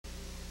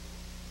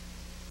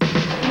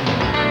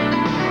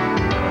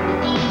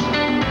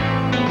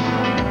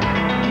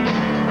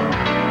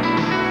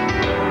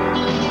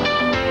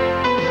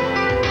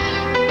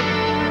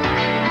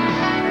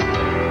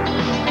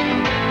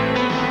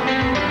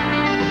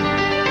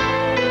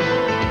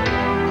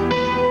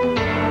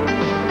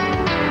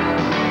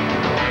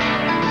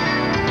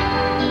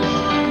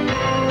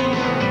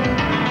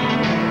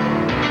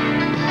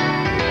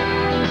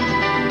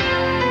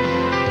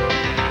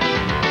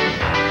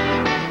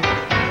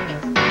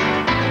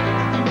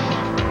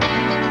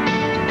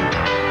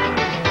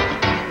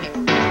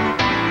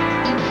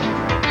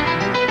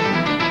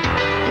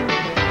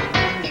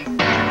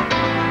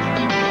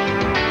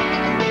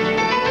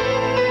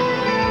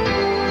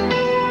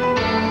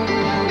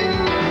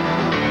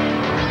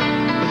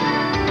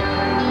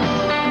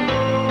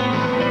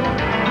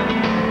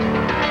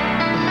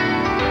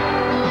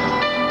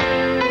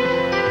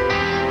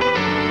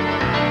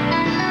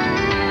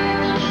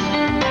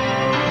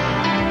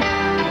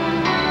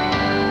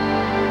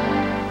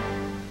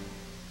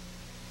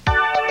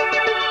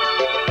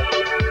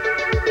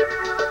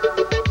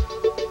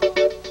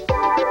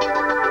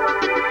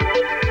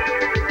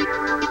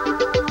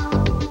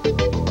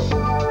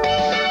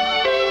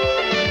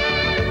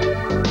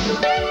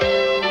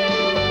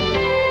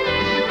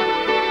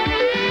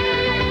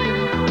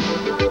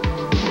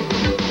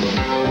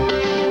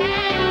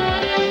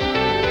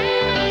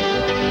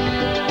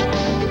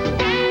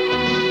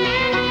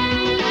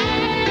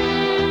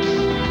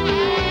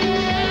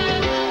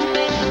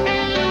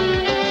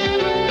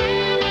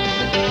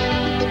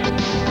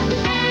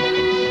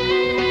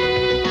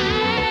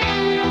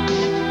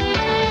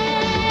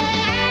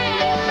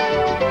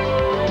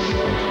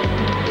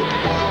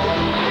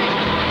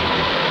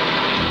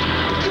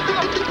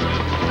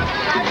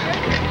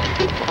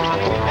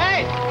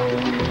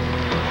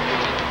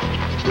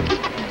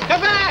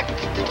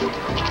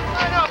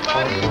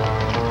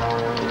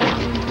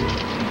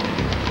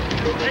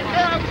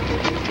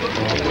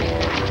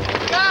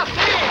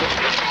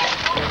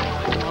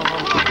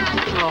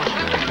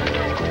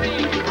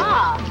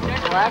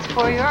that's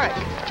for Uric.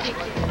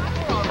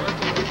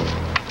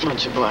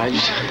 Much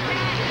obliged.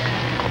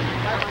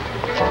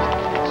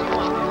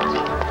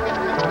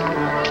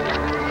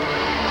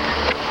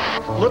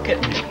 Look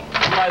at me.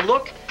 Do I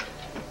look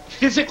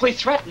physically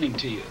threatening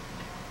to you?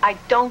 I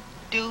don't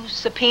do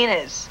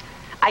subpoenas.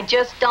 I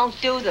just don't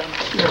do them.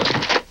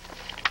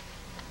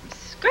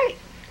 It's great,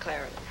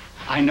 Clara.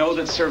 I know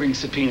that serving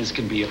subpoenas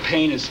can be a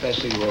pain,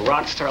 especially to a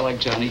rock star like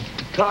Johnny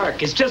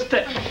Clarke. It's just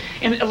that,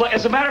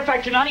 as a matter of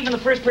fact, you're not even the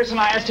first person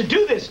I asked to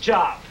do this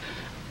job.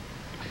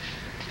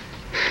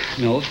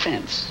 No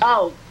offense.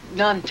 Oh,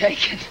 none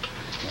taken.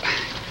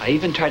 I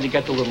even tried to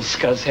get the little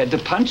scuzz head to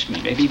punch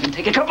me, maybe even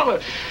take a couple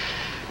of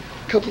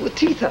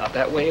teeth out.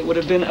 That way it would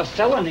have been a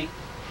felony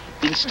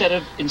instead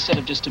of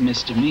just a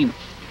misdemeanor.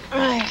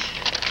 Right.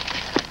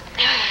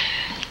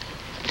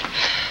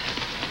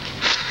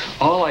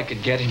 All I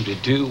could get him to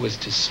do was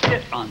to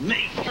spit on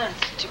me.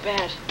 That's too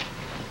bad.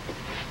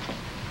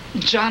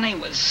 Johnny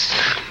was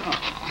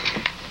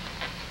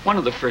one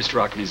of the first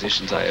rock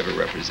musicians I ever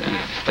represented,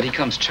 but he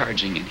comes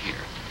charging in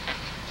here,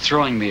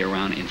 throwing me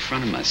around in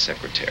front of my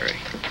secretary.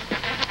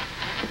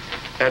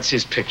 That's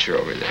his picture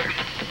over there.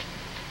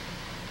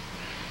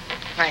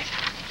 Right.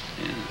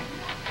 Yeah.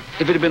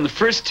 If it had been the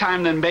first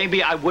time, then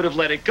maybe I would have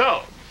let it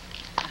go.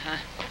 Uh-huh.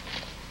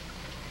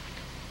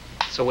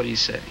 So what do you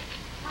say?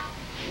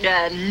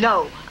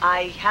 No.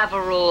 I have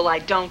a rule. I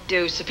don't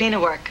do subpoena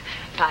work.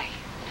 Bye.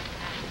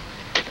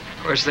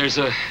 Of course, there's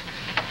a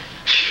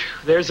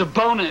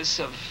bonus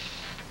of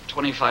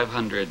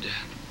 $2,500.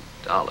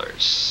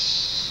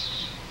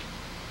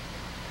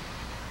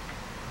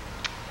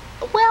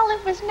 Well,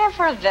 it was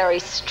never a very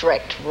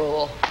strict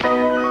rule.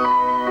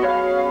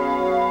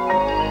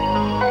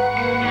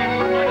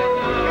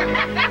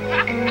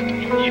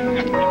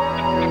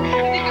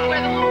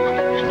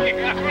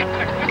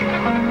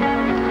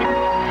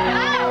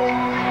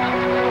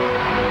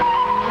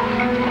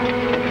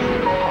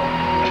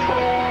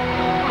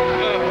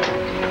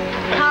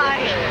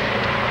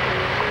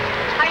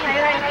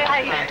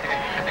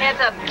 Hands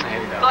up.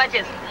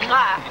 Gorgeous. Mwah.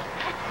 I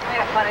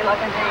got funny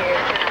looking to you.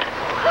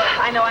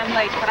 I know I'm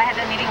late, but I had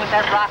that meeting with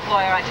that rock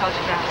lawyer I told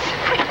you about.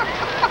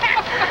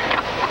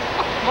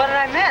 What did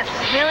I miss?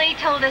 Millie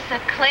told us a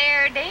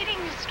Claire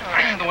dating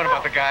story. The one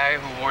about the guy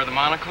who wore the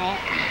monocle?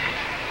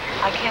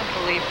 I can't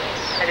believe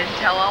this. I didn't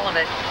tell all of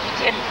it.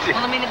 You didn't?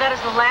 Well, I mean, that is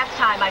the last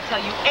time I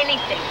tell you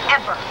anything,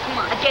 ever.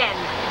 Come on. Again.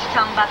 Did you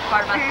tell him about the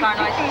part about the car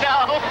noise?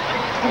 No.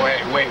 Wait,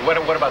 what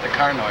about the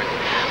car noise?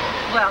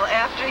 Well,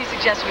 after he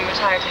suggested we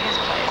retire to his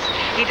place,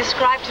 he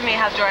described to me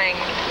how during,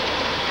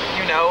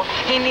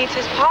 he needs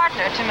his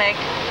partner to make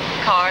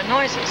car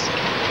noises.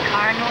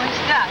 Car noise?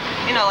 Yeah,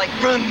 like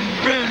run,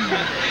 run.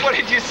 What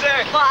did you say?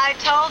 Well, I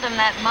told him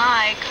that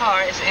my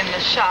car is in the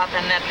shop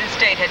and that this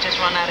date had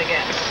just run out of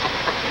gas.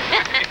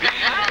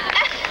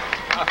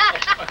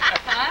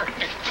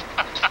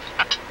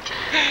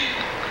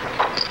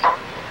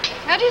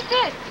 What is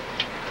this?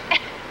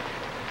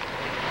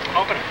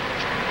 Open it.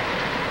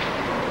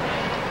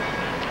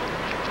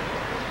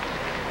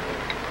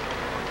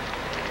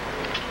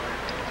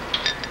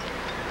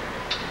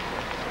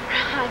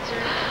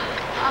 Roger.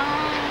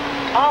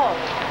 Oh,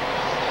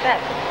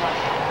 that's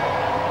lovely.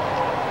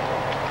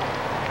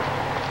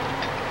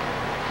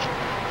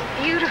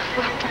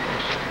 Beautiful.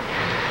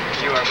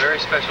 You are very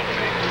special to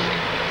me.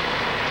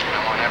 And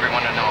I want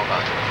everyone to know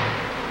about it.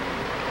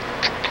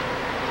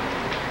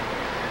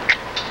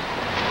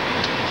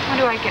 How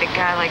do I get a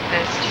guy like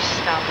this?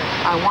 Just stop it.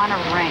 I want a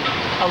ring.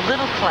 A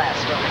little class,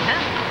 don't you?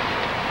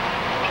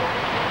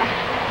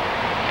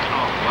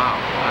 Oh, wow.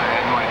 I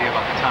had no idea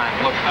about the time.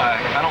 Look,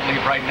 if I don't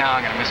leave right now,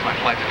 I'm going to miss my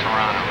flight to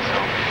Toronto, so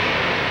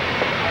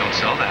don't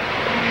sell that.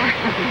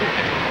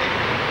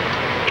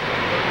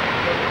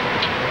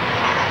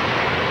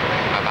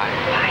 Bye-bye.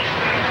 Bye.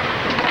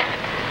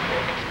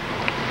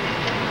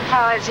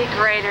 Oh, is he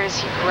great or is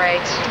he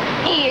great?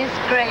 He is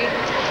great.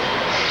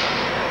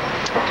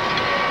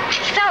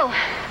 So,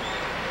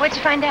 what'd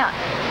you find out?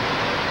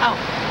 Oh,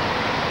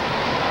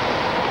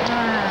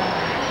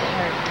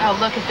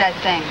 look at that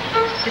thing.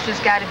 This has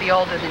got to be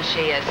older than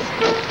she is.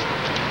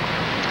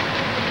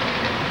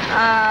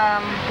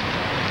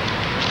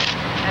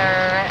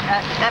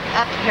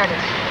 Here it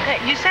is.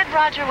 You said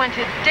Roger went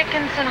to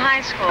Dickinson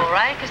High School,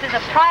 right? Because there's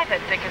a private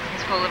Dickinson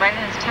school right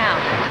in his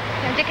town.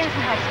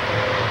 Dickinson High School.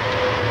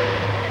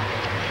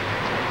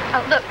 Oh,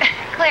 look,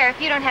 Claire,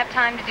 if you don't have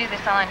time to do this,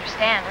 I'll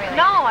understand, really.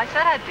 No, I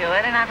said I'd do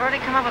it, and I've already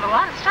come up with a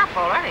lot of stuff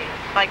already.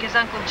 Like his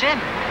Uncle Jim.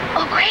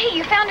 Oh, great,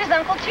 you found his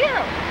Uncle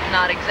Jim.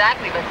 Not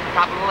exactly, but it's the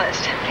top of the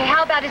list. Okay,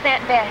 how about his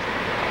Aunt Bess?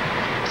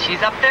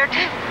 She's up there,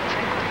 too.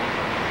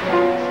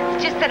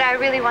 It's just that I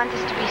really want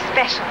this to be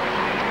special.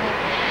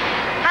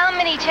 How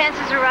many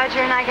chances are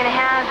Roger and I going to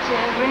have to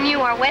renew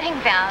our wedding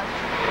vows?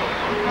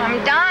 I'm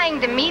dying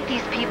to meet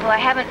these people.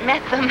 I haven't met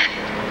them.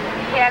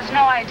 He has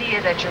no idea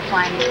that you're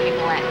flying these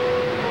people in.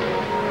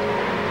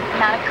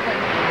 Not a clue.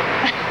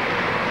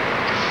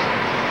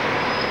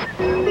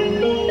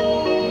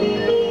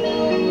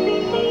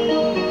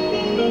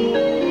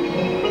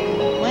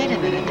 Wait a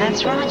minute,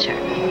 that's Roger.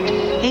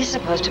 He's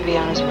supposed to be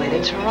on his way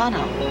to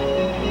Toronto.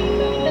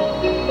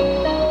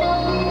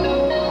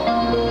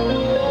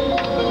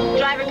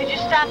 Driver, could you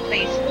stop,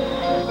 please?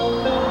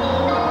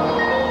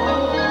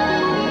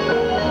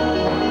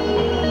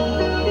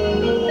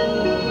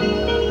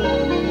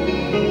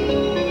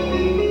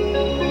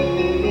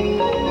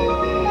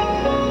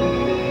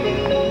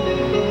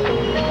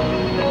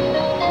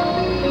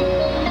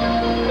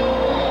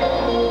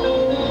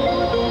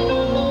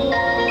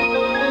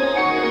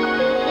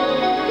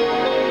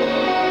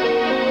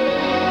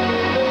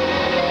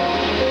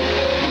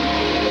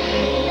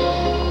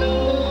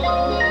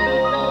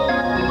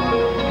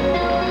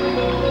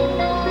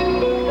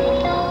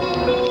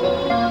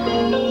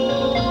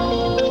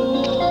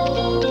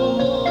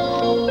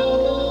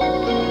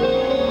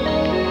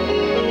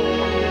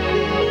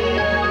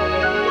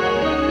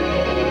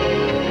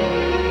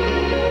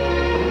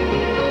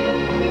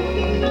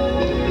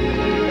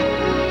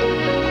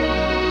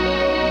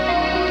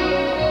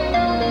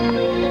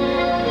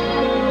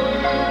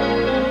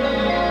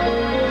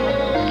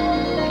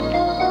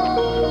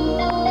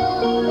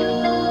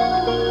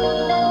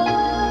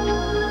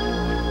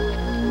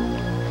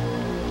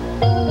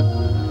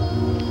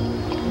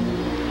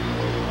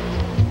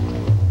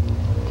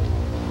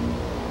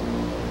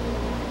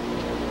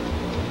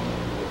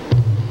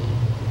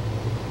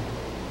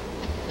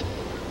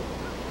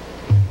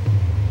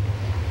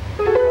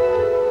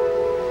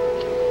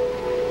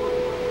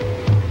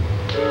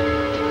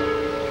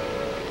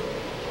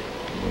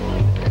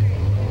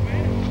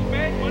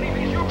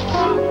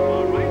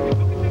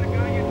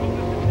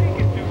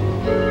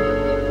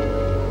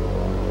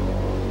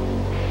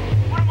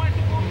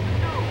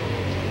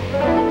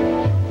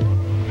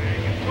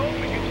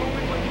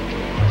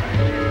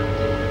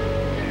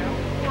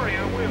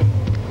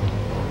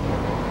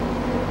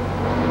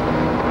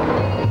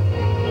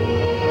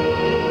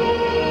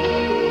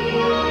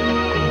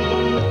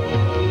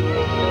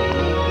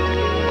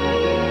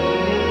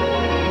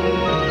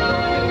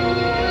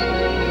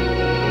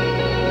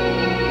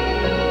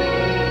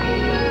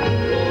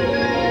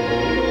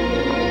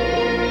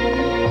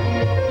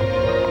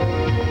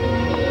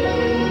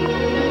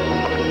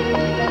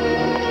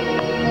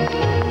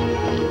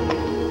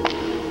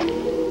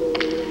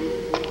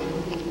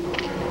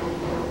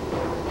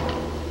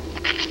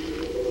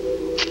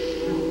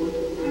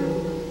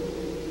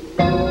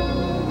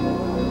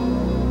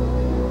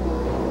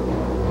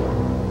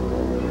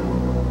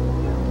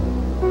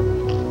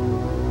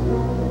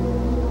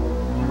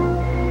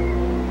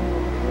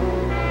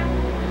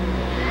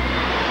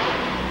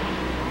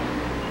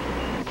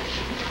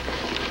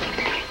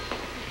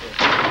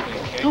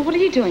 What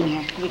are you doing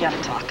here? We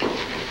gotta talk.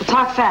 We'll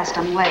talk fast.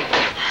 I'm late.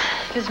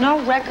 There's no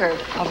record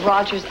of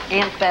Roger's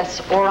Aunt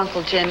Bess or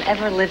Uncle Jim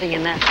ever living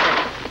in that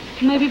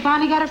city. Maybe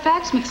Bonnie got her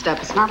facts mixed up.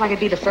 It's not like it'd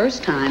be the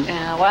first time.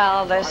 Yeah,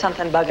 well, there's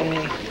something bugging me.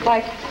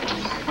 Like,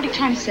 what are you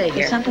trying to say here?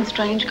 There's something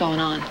strange going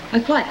on.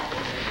 Like what?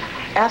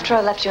 After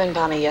I left you and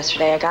Bonnie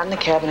yesterday, I got in the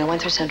cab and I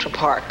went through Central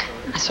Park.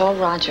 I saw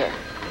Roger.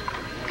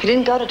 He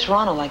didn't go to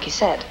Toronto like he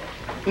said.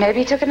 Maybe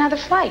he took another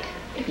flight.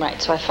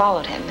 Right, so I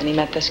followed him, and he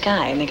met this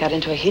guy, and they got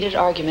into a heated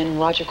argument, and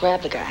Roger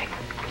grabbed the guy.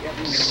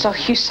 So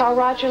you saw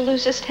Roger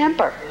lose his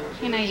temper?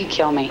 You know, you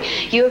kill me.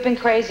 You have been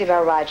crazy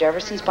about Roger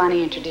ever since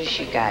Bonnie introduced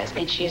you guys,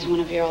 and she is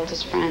one of your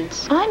oldest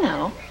friends. I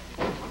know.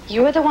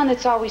 You are the one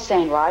that's always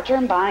saying, Roger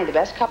and Bonnie, the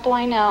best couple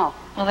I know.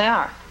 Well, they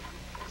are.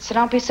 So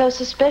don't be so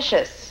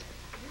suspicious.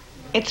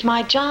 It's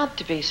my job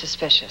to be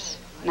suspicious.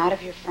 Not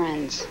of your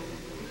friends.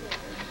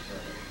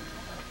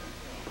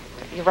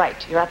 You're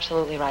right. You're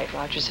absolutely right.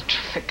 Roger's a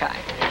terrific guy.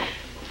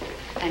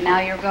 And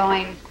now you're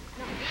going?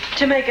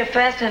 To make a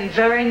fast and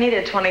very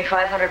needed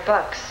 $2,500.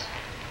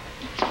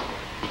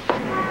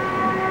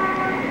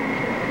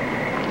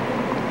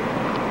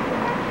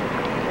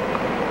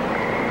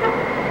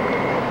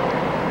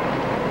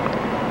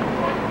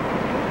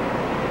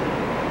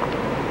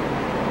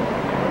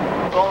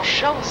 Bonne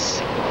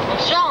chance. Bonne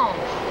chance.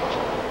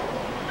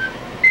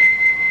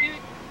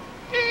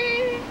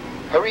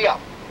 Hurry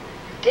up.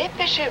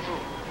 Dépêchez-vous.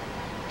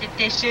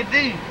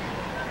 Dépêchez-vous.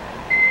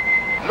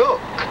 Look.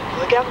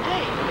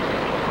 Regardez.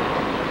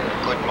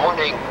 Good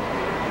morning.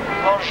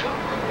 Bonjour.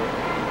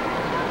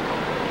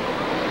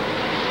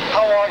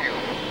 How are you?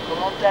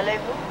 Comment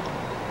allez-vous?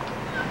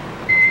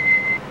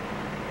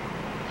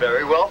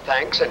 Very well,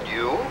 thanks. And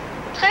you?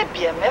 Très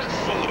bien,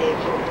 merci. Et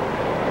vous?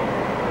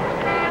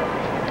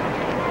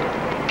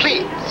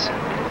 Please.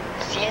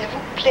 S'il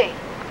vous plaît.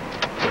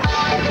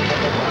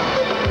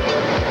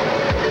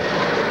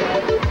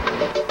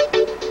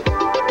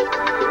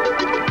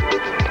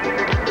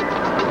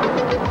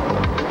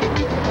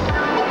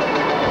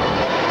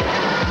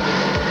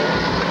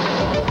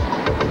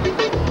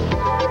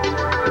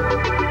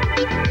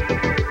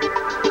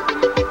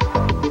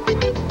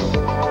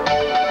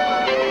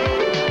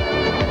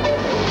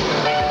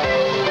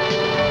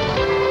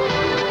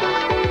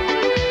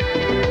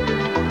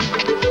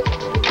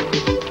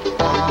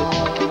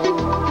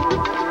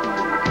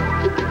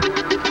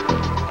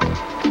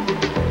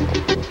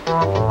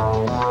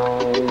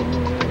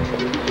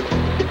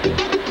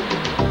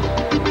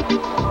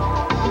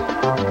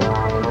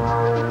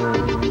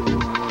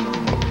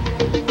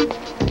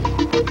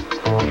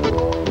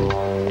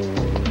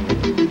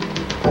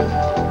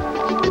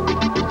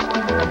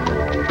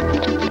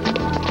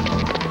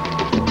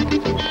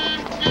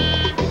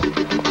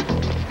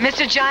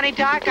 Mr. Johnny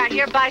Dark, I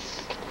hereby...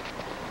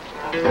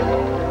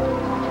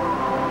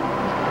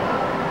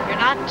 You're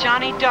not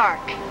Johnny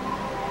Dark.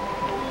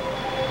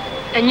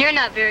 And you're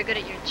not very good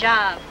at your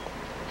job.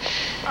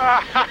 Come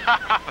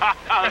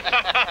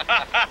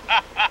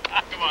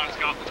on, let's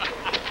go.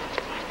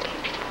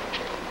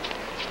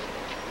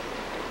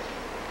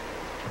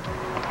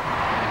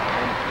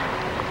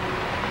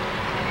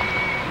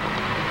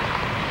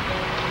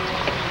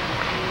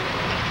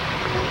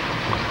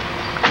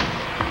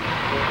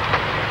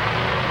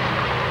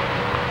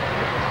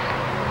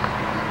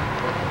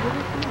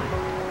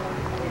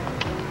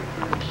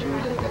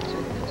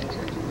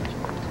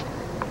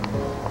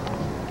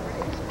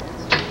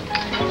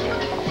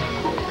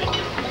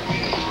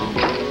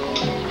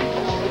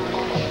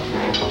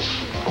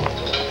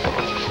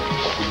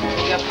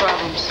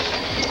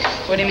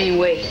 What do you mean,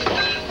 wait?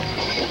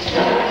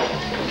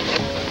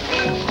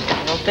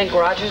 I don't think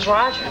Roger's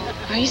Roger.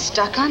 Are you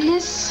stuck on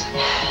this?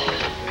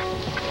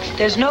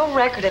 There's no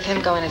record of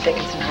him going to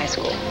Dickinson High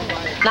School.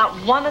 Not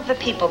one of the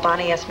people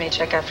Bonnie asked me to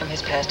check out from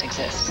his past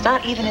exists.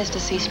 Not even his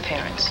deceased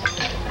parents.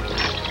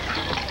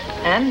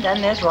 And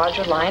then there's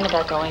Roger lying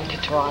about going to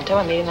Toronto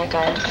and meeting that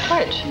guy in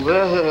college.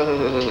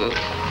 Whoa.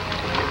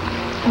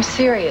 I'm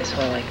serious,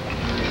 Willie.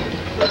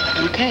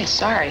 Okay,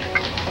 sorry.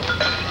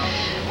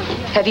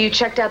 Have you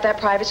checked out that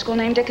private school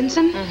named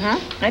Dickinson?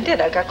 Mm-hmm. I did.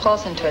 I got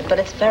close into it. But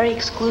it's a very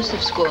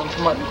exclusive school. And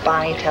from what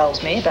Bonnie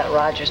tells me about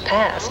Roger's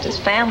past, his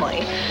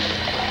family,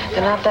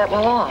 they're not that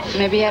well off.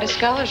 Maybe he had a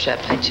scholarship.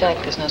 I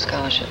checked. There's no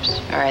scholarships.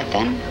 All right,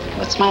 then.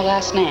 What's my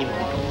last name?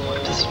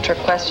 Is this a trick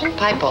question?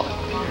 Pipel.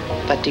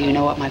 But do you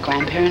know what my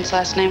grandparents'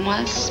 last name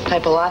was?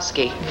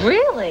 Pipelovsky.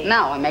 Really?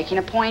 No, I'm making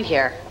a point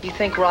here. You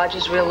think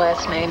Roger's real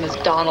last name is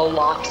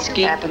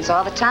Donaldovsky? Happens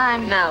all the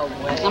time. No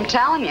way. I'm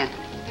telling you.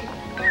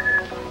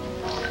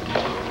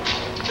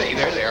 Hey,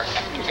 there.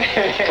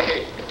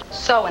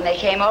 So when they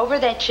came over,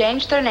 they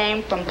changed their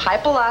name from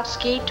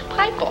Pipelovsky to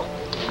Pipel.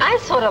 I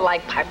sort of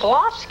like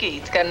Pipelovsky.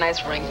 It's got a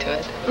nice ring to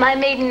it. My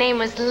maiden name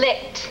was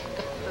Licht.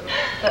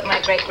 But my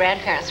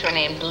great-grandparents were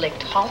named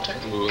Licht-Halter.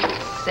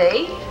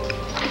 See?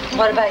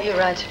 What about you,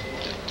 Raj?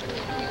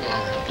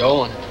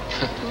 Dolan.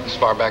 As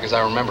far back as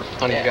I remember.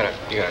 Honey, you gotta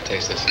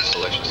taste this. It's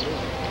delicious.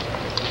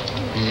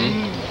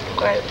 Mm-hmm.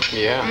 Great.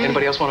 Yeah.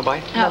 Anybody else want a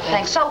bite? No,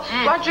 thanks. So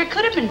Roger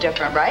could have been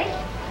different, right?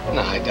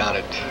 No, I doubt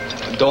it.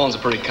 Dolan's a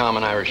pretty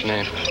common Irish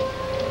name.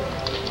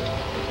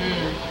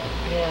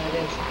 Yeah, it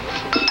is.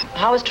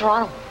 How is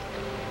Toronto?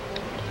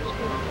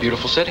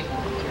 Beautiful city.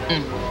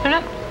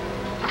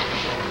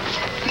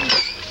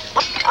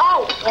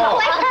 Oh,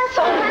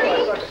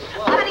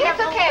 Honey, it's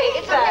okay.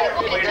 It's okay.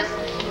 We'll just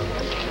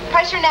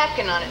press your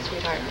napkin on it,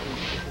 sweetheart.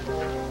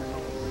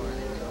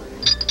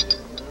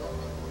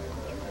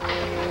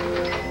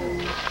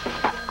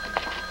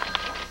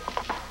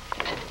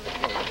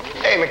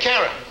 Hey,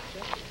 McCarran.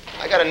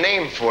 I got a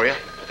name for you.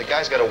 The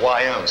guy's got a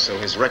YO, so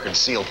his record's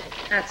sealed.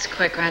 that's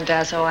quick,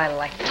 Randazzo. I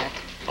like that.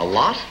 A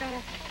lot?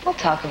 We'll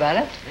talk about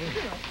it.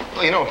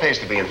 Well, you know it pays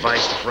to be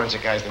advised to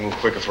forensic guys to move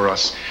quicker for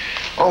us.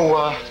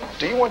 Oh,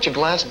 do you want your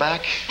glass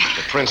back?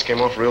 The prints came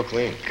off real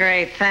clean.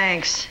 Great,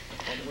 thanks.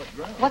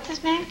 What's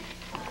his name?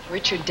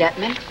 Richard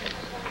Detman.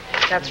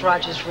 That's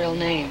Roger's real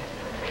name.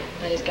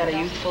 But he's got a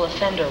youthful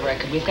offender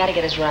record. We've got to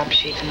get his rap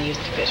sheet from the youth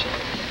division.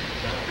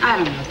 I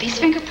don't know. These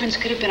fingerprints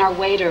could have been our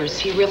waiters.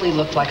 He really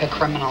looked like a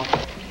criminal.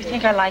 You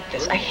think I like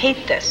this? I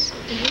hate this.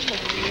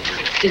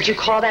 Did you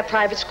call that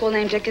private school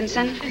named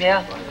Dickinson?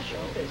 Yeah.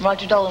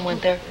 Roger Dolan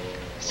went there.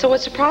 So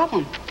what's the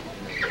problem?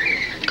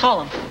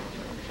 Call him.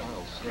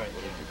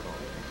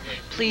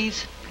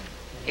 Please.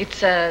 It's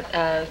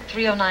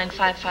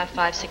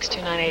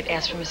 309-555-6298.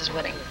 Ask for Mrs.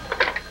 Whitting.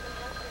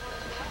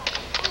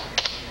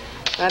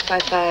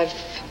 555.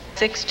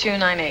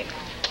 6298.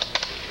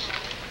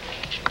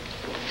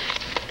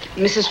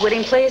 Mrs.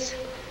 Whitting, please.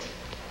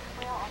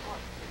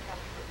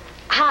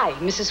 Hi,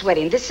 Mrs.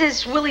 Whitting. This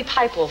is Willie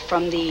Pipel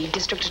from the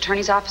District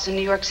Attorney's Office in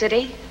New York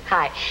City.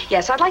 Hi.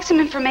 Yes, I'd like some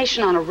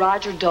information on a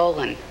Roger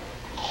Dolan.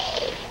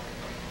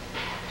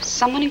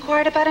 Someone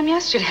inquired about him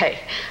yesterday.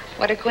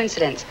 What a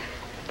coincidence.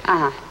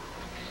 Uh-huh.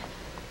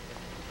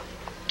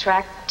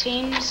 Track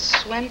team,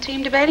 swim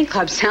team, debating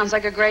club. Sounds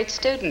like a great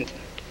student.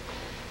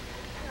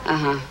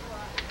 Uh-huh.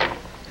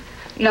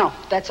 No,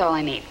 that's all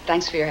I need.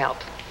 Thanks for your help.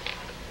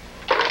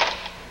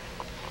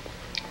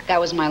 That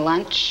was my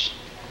lunch.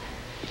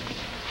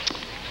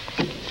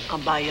 I'll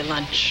buy you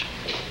lunch.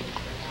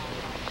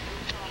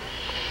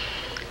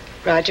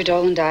 Roger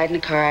Dolan died in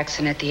a car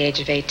accident at the age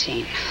of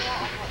 18.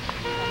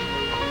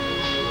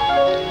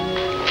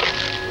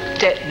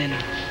 Detman.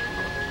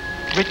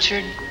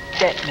 Richard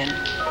Detman.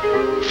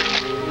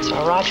 It's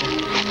our Roger.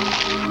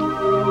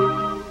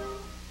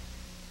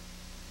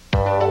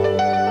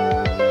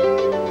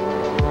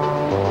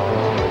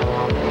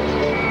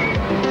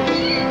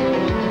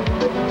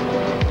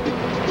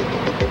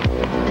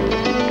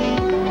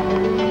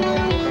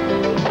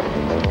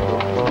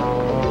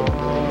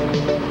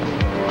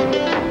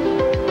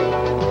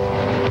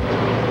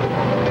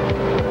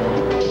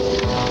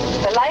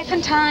 The Life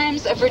and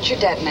Times of Richard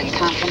Detman,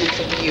 compliments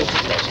of the Youth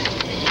Division.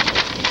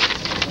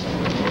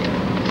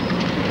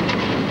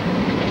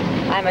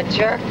 I'm a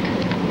jerk.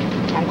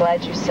 I'm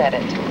glad you said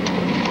it.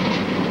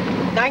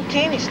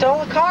 19, he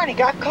stole a car and he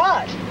got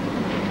caught.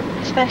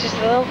 Spent just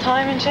a little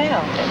time in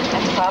jail.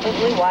 That's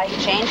probably why he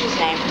changed his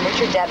name from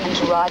Richard Detman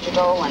to Roger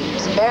Dolan. He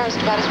was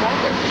embarrassed about his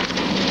record.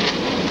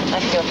 I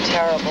feel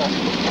terrible.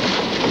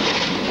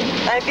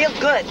 I feel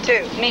good,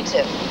 too. Me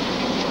too.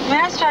 I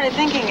mean, I started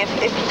thinking,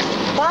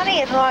 if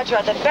Bonnie and Roger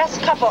are the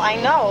best couple I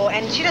know,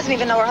 and she doesn't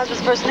even know her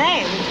husband's first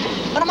name,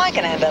 what am I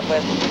going to end up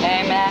with?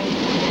 Amen.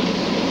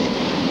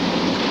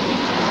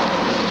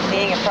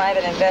 Being a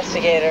private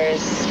investigator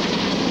is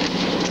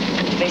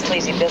pretty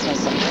sleazy business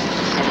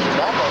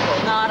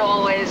sometimes. Not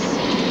always.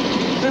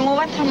 I mean, what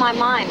went through my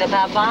mind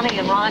about Bonnie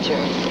and Roger?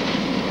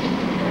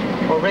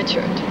 Or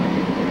Richard?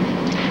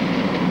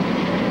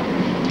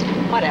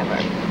 Whatever.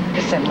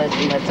 Listen.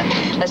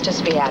 Let's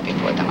just be happy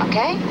for them,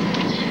 okay?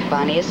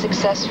 Bonnie is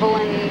successful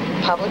in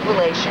public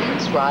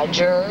relations.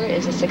 Roger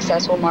is a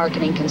successful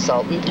marketing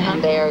consultant,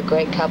 and they're a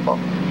great couple,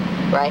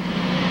 right?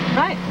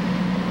 Right.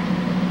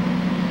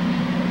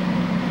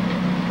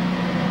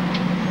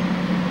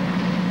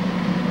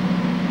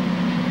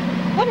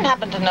 Wouldn't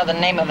happen to know the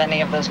name of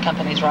any of those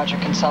companies Roger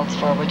consults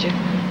for, would you?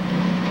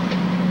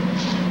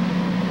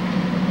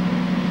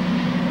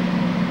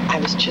 I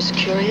was just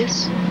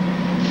curious.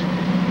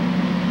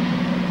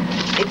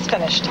 It's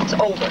finished. It's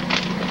over.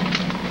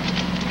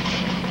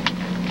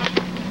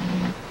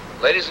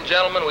 Ladies and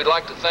gentlemen, we'd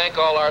like to thank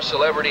all our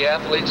celebrity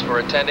athletes for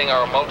attending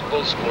our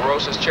multiple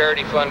sclerosis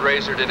charity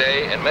fundraiser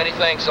today, and many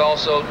thanks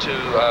also to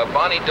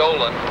Bonnie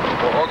Dolan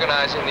for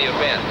organizing the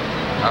event.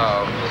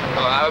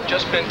 I've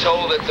just been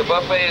told that the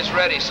buffet is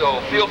ready, so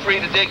feel free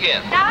to dig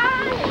in.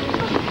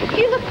 Hi!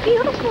 You look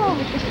beautiful.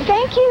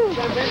 Thank you.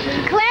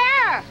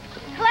 Claire!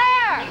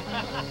 Claire!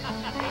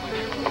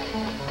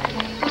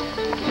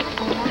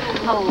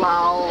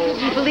 Hello.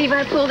 Can you believe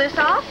I pulled this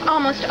off?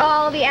 Almost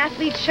all the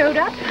athletes showed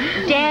up.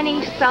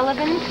 Danny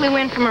Sullivan flew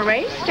in from a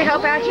race to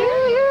help out you.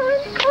 You're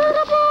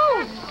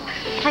incredible.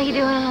 How you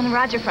doing on the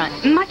Roger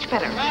front? Much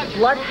better.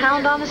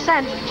 Bloodhound on the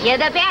scent. You're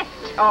the best.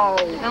 Oh.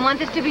 I want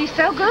this to be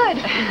so good.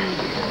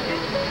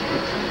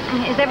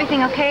 Is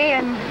everything okay?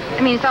 I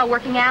mean, it's all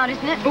working out,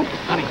 isn't it? Oop,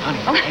 honey.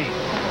 Oh. Hey,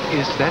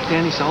 is that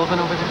Danny Sullivan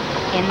over there?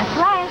 In the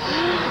flesh.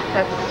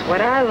 That's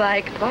what I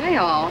like. Bye,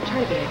 all.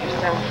 Try to behave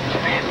yourself.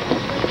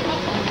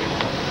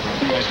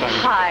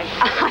 Hi.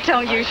 I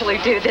don't usually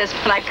do this,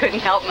 but I couldn't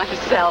help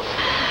myself.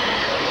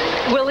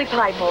 Willie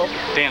Pipel.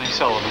 Danny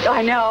Sullivan.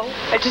 I know.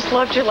 I just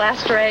loved your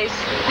last race.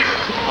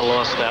 I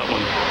lost that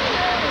one.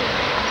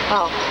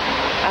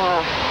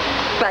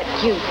 But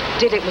you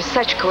did it with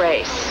such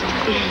grace.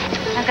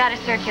 I've got to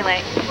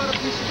circulate.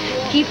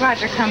 Keep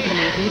Roger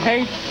company. He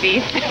hates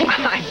me.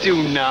 I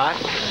do not.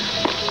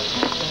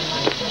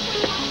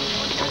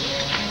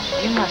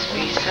 You must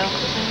be so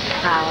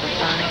proud of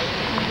Bonnie.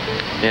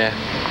 Yeah,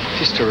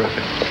 she's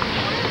terrific.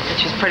 And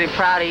she's pretty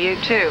proud of you,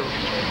 too.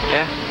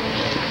 Yeah?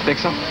 Think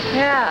so?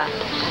 Yeah.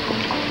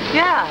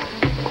 Yeah.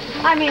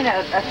 I mean,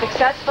 a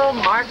successful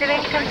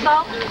marketing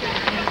consultant.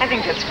 I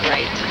think that's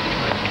great.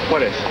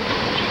 What is?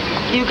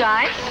 You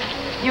guys?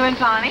 You and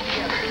Bonnie?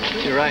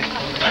 You're right.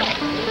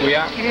 We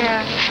are?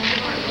 Yeah.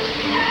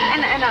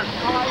 And a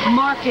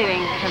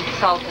marketing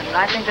consultant.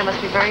 I think that must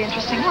be very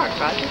interesting work,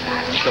 Roger.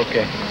 It's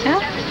okay. Yeah?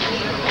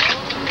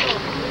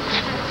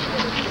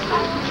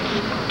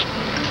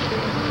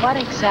 What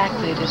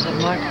exactly does a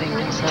marketing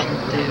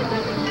consultant do?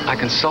 I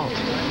consult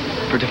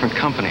for different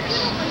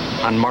companies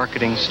on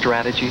marketing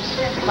strategies.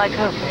 Like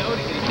who?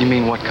 You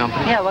mean what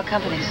company? Yeah, what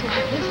companies?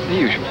 The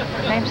usual.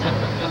 Names them.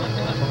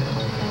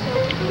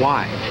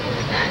 Why?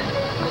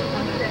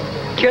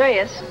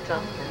 Curious.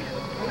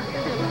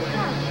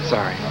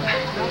 Sorry.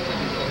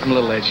 I'm a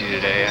little edgy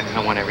today. I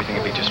want everything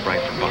to be just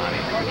right for Bonnie.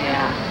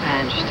 Yeah,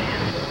 I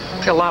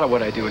understand. See, a lot of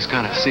what I do is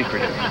kind of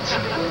secretive. It's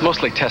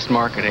mostly test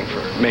marketing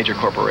for major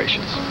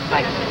corporations.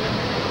 Like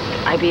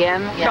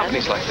IBM? Yes.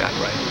 Companies like that,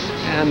 right.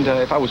 And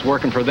if I was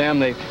working for them,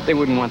 they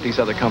wouldn't want these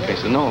other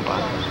companies to know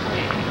about it.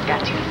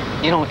 Gotcha.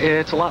 You know,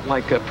 it's a lot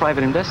like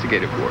private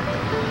investigative work.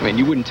 I mean,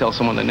 you wouldn't tell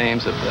someone the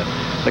names of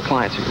the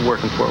clients you're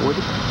working for, would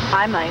you?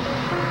 I might.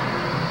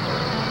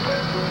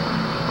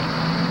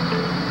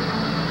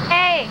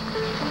 Hey,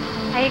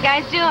 how you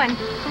guys doing?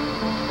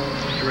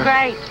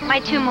 Great. My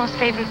two most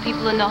favorite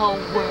people in the whole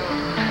world.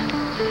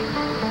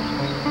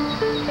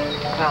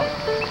 Well,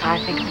 I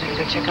think I'm going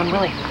to go check on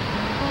Willie.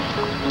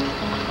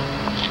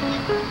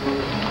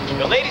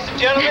 Well, ladies and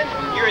gentlemen,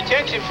 your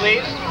attention,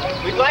 please.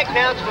 We'd like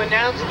now to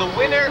announce the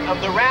winner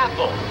of the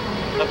raffle.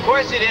 Of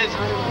course, it is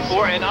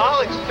for an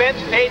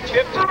all-expense-paid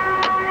trip to...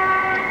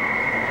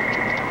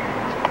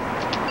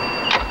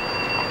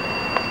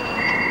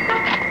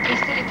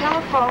 Mr. the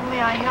telephone,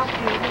 may I help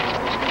you?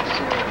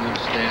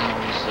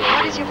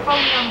 What is your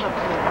phone number,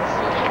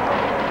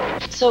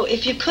 please? So,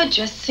 if you could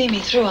just see me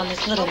through on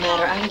this little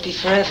matter, I would be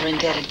forever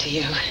indebted to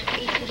you.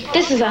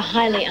 This is a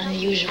highly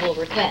unusual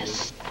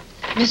request.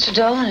 Mr.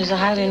 Dolan is a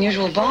highly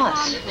unusual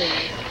boss.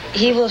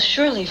 He will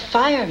surely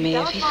fire me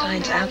if he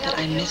finds out that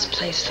I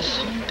misplaced the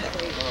phone bill.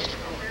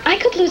 I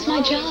could lose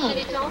my job.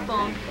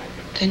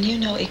 Then you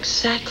know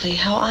exactly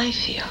how I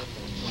feel.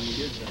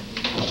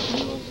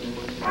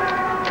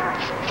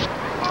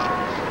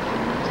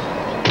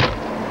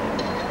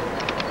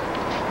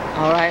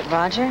 All right,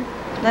 Roger.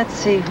 Let's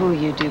see who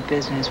you do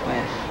business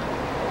with.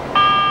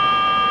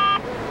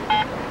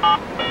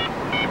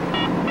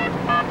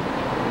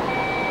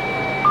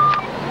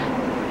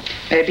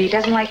 Maybe he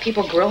doesn't like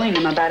people grilling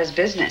him about his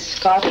business.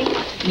 Coffee?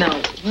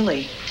 No,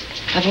 Willie.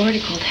 I've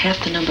already called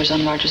half the numbers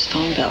on Roger's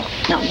phone bill.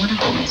 Not one of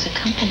them is a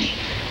company.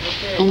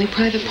 Only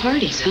private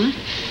parties, huh?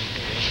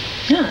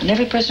 Yeah, and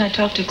every person I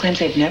talk to claims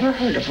they've never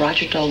heard of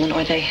Roger Dolan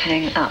or they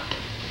hang up.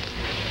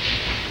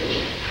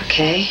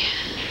 Okay.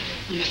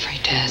 I'm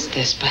afraid to ask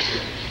this, but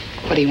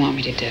what do you want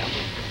me to do?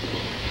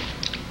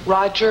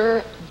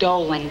 Roger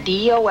Dolan,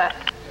 D-O-L.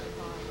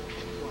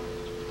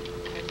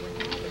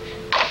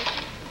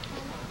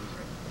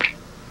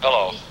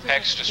 Hello,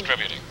 Hex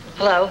Distributing.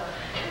 Hello.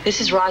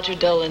 This is Roger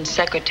Dolan's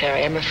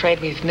secretary. I'm afraid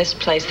we've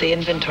misplaced the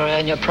inventory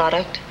on your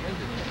product.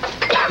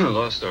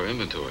 Lost our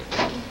inventory.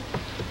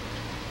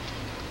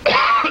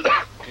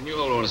 Can you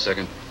hold on a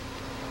second?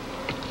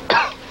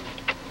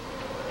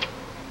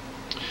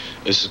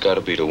 This has got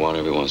to be the one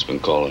everyone's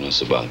been calling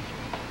us about.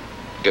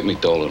 Get me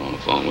Dolan on the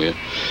phone, will you?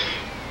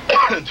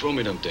 And throw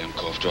me them damn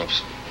cough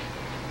drops.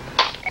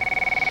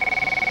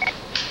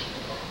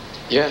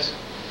 Yes.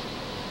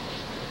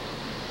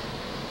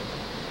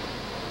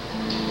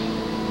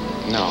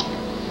 No.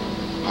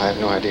 I have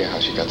no idea how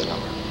she got the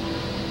number.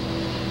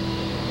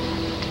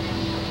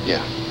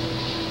 Yeah.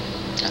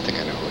 I think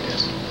I know who it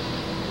is.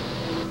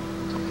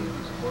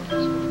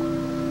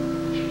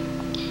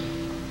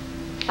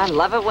 I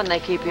love it when they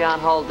keep you on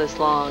hold this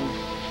long.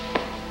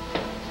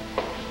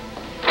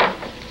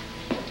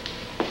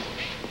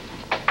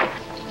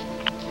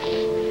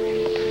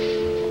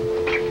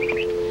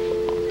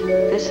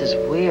 This is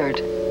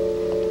weird.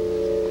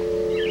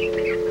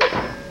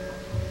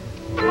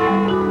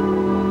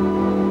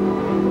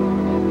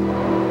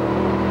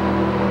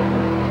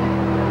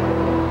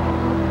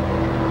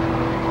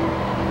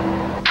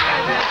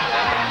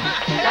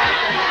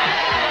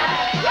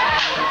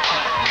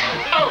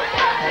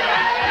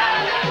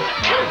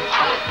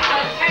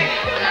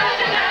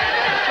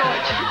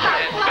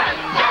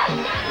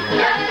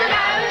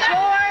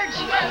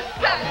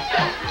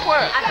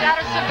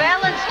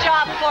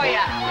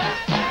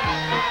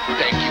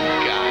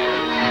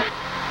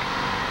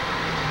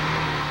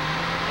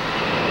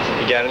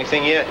 Got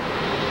anything yet?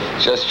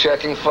 Just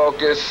checking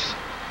focus.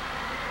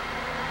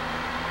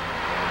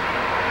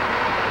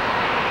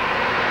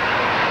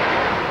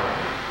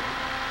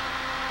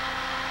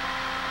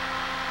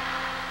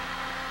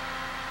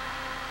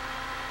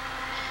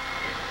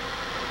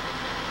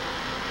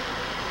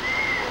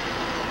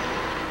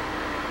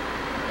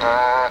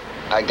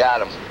 I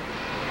got him.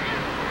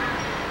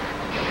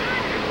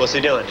 What's he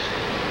doing?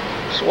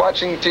 Just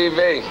watching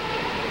TV.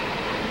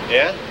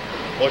 Yeah?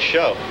 What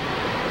show?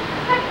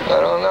 I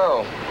don't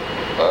know.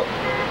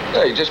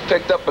 Yeah, he just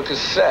picked up a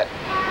cassette.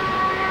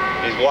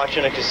 He's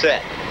watching a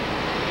cassette.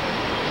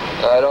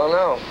 I don't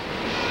know.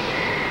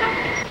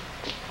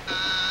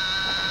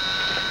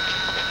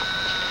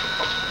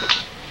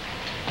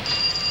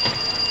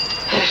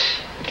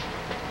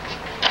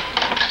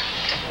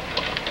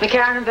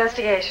 McCarran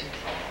Investigations.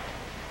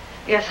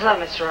 Yes, hello,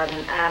 Mr.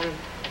 Rodman.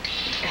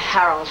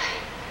 Harold.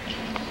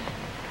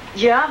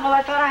 Yeah, well,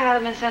 I thought I had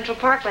him in Central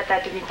Park, but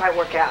that didn't quite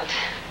work out.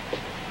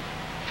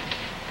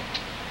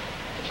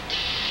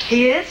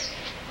 He is?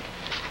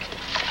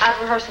 At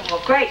rehearsal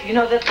hall. Great, you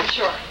know that for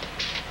sure.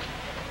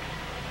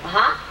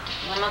 Uh-huh.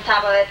 I'm on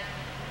top of it.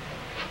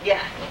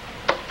 Yeah.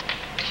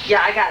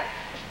 Yeah, I got it.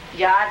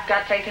 Yeah, I've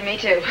got faith in me,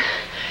 too.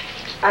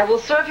 I will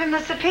serve him the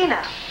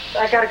subpoena.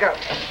 I gotta go.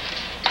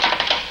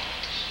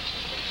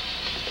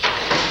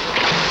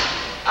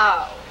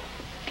 Oh.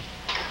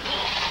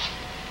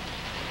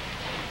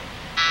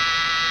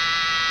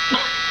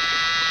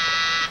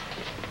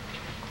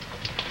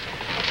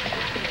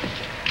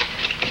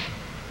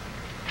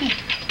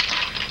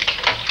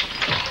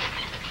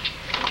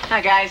 Hi,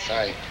 guys.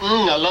 Hi.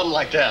 I love him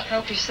like that.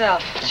 Help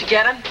yourself. Did you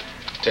get him?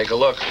 Take a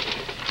look.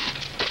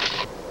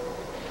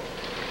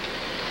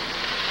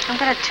 I'm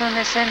gonna tune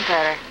this in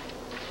better.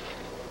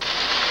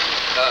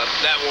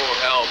 That won't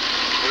help.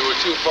 We were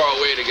too far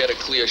away to get a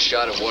clear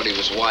shot of what he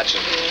was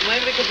watching. Yeah,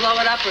 maybe we could blow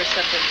it up or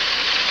something.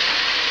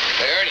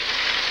 Hey,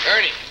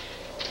 Ernie,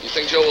 you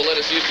think Joe will let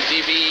us use the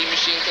DVE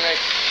machine tonight?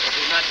 If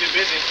he's not too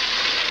busy.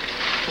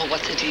 Well,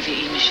 what's a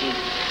DVE machine?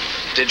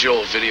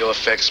 Digital video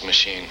effects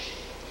machine.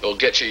 It'll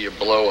get you your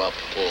blow up.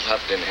 We'll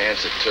have to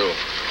enhance it too.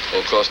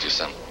 It'll cost you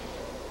some.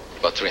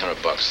 About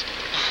 $300.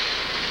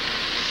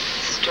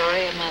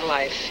 Story of my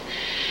life.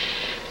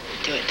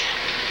 Do it.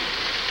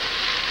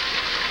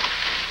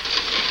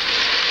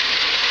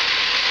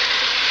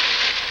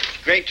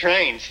 Great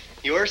trains.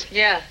 Yours?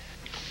 Yeah.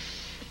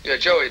 Yeah,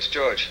 Joey, it's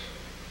George.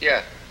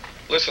 Yeah.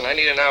 Listen, I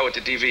need an hour with the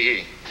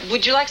DVE.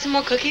 Would you like some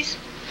more cookies?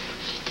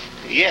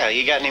 Yeah,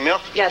 you got any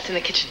milk? Yeah, it's in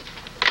the kitchen.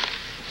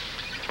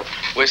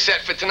 We're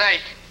set for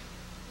tonight.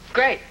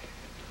 Great.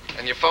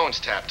 And your phone's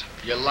tapped.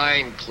 Your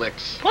line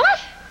clicks. What?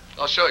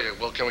 I'll show you.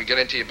 Well, can we get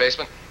into your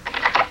basement?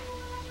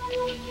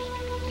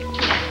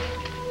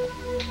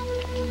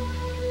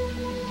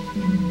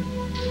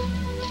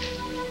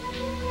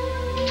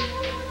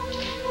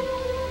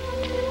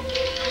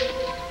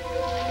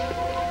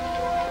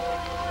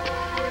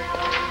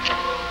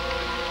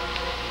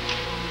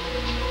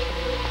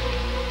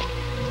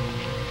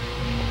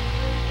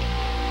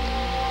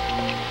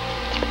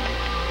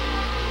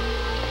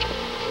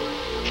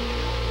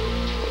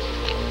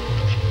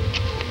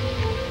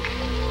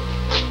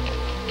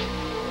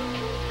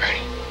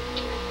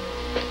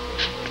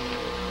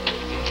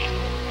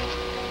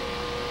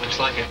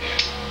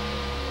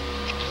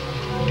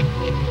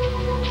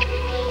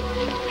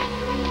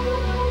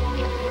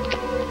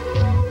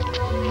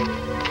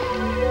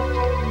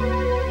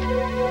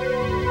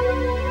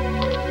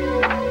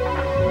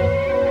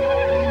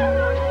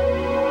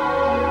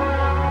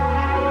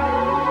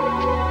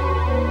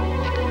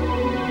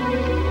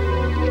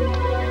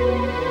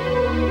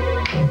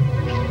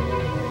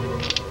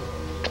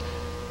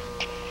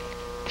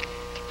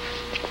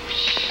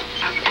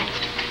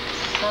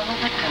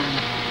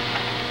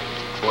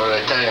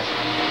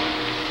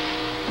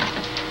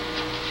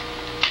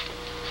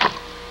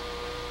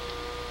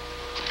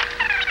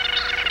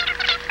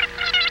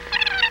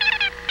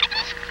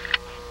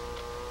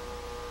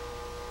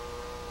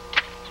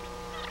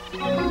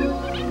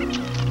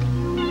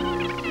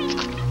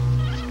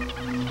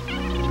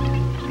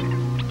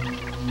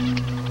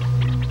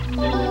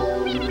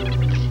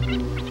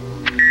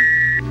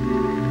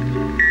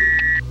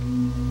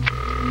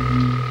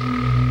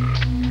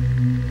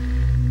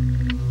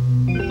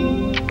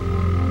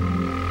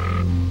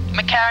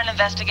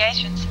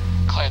 Investigations.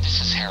 Claire,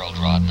 this is Harold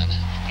Rodman.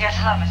 Yes,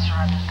 hello, Mr.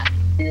 Rodman.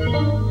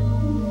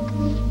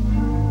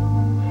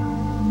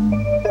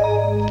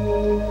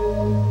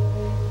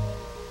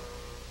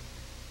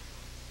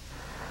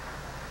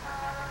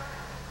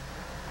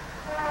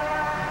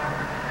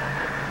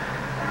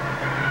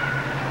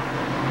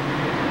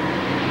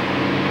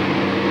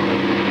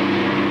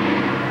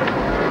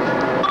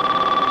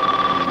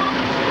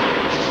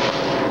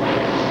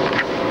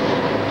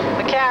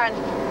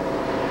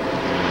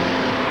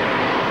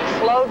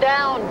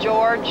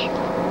 George.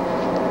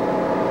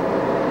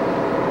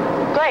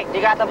 Great,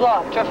 you got the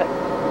blow-up. Terrific.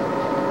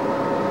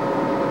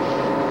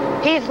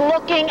 He's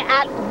looking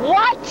at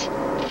what?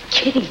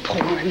 Kiddie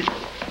porn.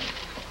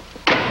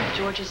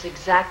 George's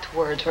exact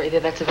words were either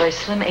that's a very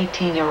slim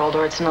 18-year-old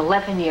or it's an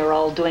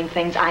 11-year-old doing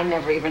things I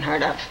never even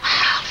heard of.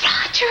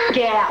 Roger?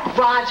 Yeah,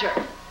 Roger.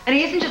 And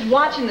he isn't just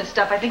watching this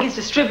stuff. I think he's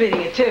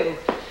distributing it, too.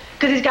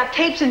 Because he's got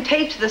tapes and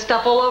tapes of this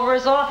stuff all over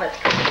his office.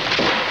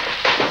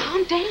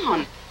 Calm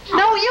down.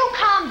 No, you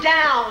calm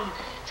down.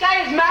 This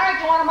guy is married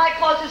to one of my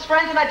closest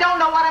friends, and I don't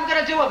know what I'm going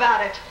to do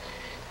about it.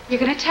 You're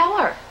going to tell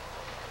her?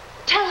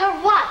 Tell her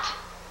what?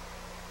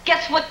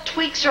 Guess what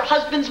tweaks her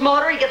husband's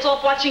motor? He gets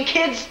off watching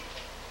kids.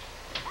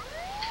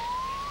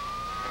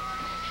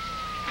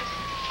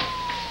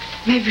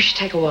 Maybe we should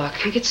take a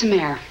walk and get some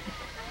air.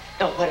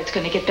 Oh, what, it's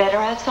going to get better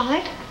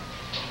outside?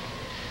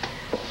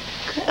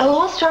 It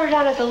all started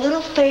out as a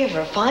little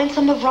favor. Find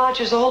some of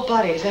Roger's old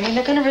buddies. I mean,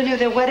 they're going to renew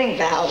their wedding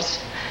vows.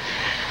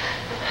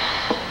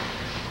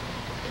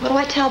 What do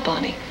I tell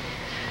Bonnie?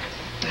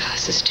 Ugh,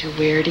 this is too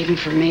weird, even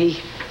for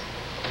me.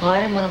 Well,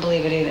 I didn't want to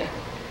believe it either.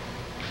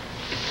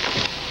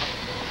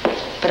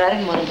 But I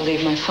didn't want to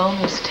believe my phone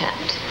was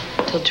tapped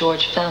until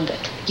George found it.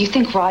 You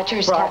think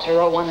Roger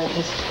or one of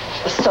his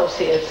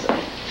associates?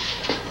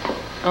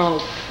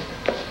 Oh,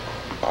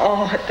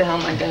 what the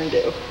hell am I going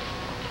to do?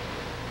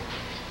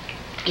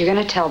 You're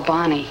going to tell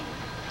Bonnie.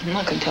 I'm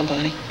not going to tell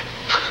Bonnie.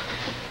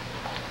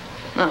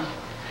 No.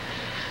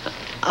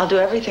 I'll do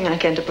everything I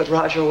can to put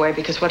Roger away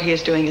because what he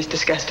is doing is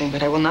disgusting,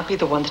 but I will not be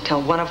the one to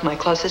tell one of my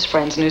closest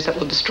friends news that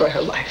will destroy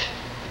her life.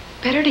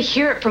 Better to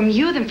hear it from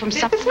you than from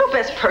some... There's no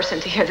best person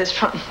to hear this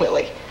from,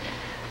 Willie.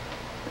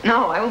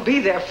 No, I will be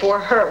there for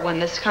her when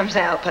this comes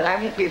out, but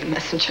I won't be the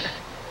messenger.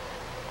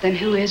 Then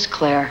who is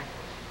Claire?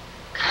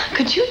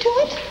 Could you do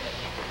it?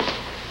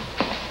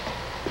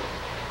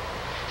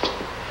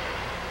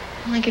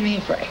 Well, give me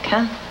a break,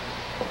 huh?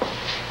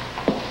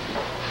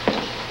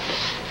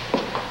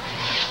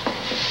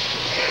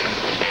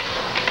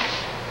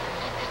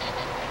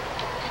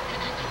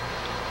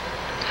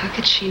 How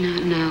could she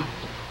not know?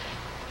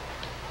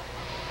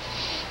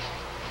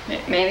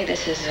 Maybe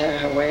this is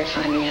her way of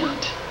finding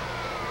out.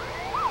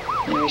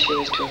 Maybe she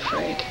was too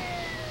afraid.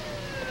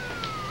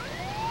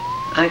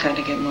 I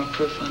gotta get more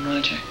proof on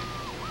Roger.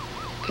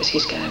 Because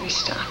he's gotta be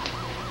stopped.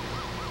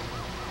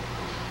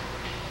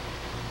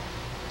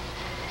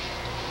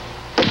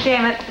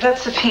 Damn it, that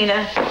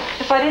subpoena.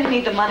 If I didn't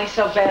need the money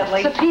so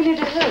badly. Subpoena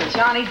to who?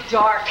 Johnny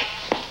Dark.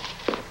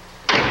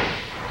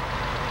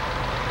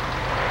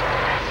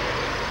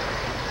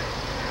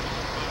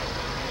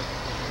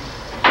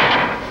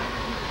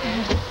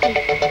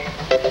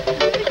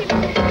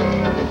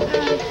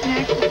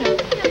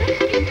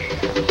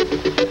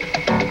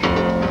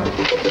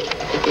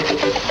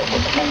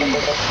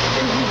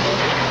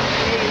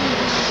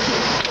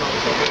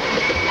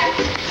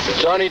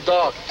 Johnny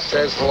Dark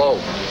says hello.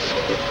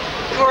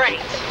 Great.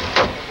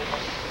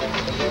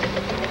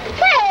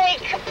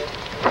 Frank!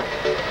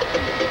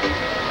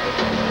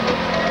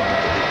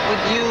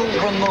 Would you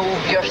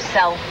remove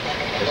yourself?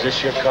 Is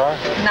this your car?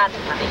 Not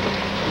funny.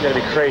 You gotta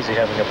be crazy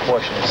having a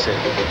Porsche in the city.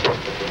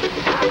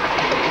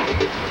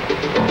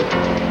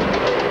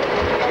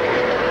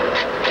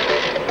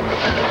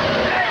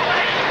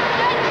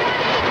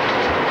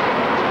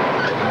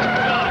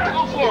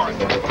 Go for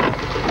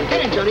it. Get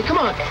in, Johnny, come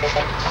on.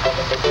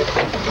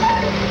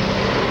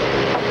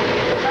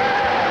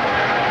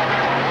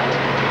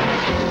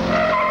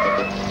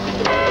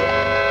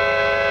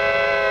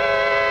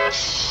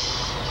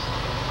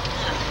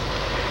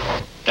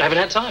 I haven't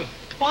had time.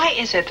 Why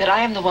is it that I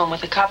am the one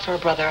with a cop for a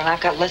brother and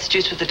I've got less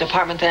juice with the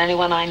department than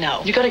anyone I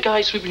know? You got a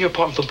guy sweeping your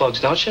apartment for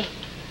bugs, don't you?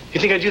 You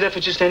think I'd do that for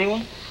just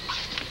anyone?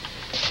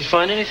 You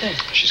find anything?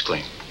 She's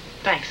clean.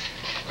 Thanks.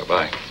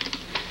 Bye-bye.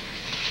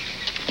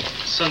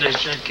 Sunday's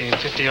jet game,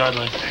 50-yard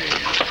line. Hey,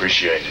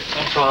 appreciate it.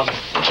 No problem.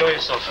 Enjoy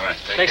yourself. All right,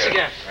 Thanks care.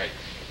 again. Right.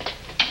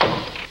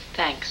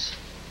 Thanks.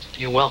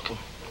 You're welcome.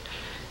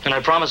 And I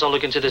promise I'll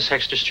look into this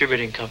Hex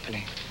Distributing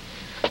Company.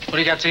 What do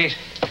you got to eat?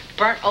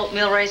 Burnt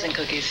oatmeal raisin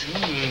cookies.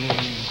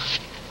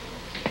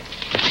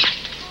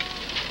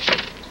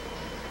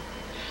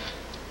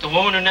 The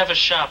woman who never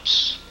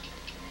shops.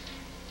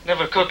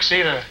 Never cooks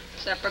either.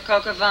 Except for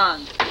Coca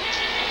Vaughn.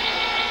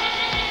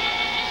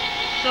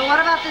 So what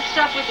about this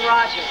stuff with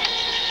Roger?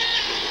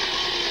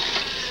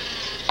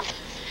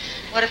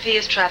 What if he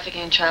is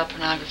trafficking in child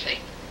pornography?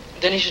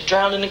 Then he should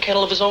drown in a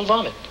kettle of his own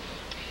vomit.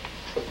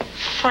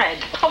 Fred.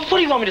 Oh, what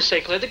do you want me to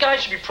say, Claire? The guy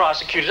should be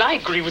prosecuted. I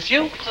agree with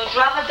you. So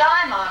drop a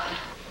dime on him.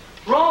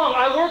 Wrong.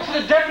 I work for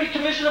the Deputy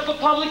Commissioner for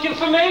Public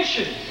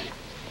Information.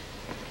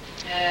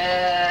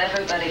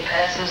 Everybody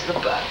passes the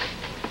buck.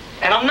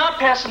 And I'm not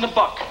passing the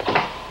buck.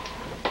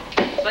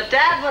 But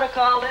Dad would have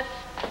called it.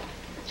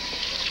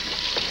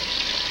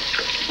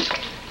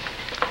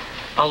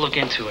 I'll look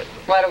into it.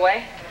 Right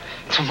away?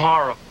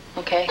 Tomorrow.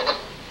 Okay.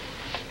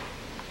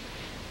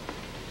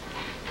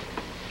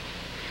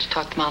 Did you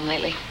talk to Mom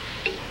lately?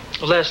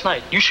 Last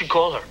night. You should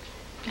call her.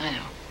 I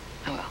know.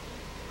 I will.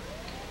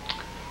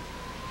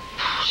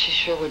 She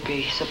sure would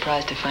be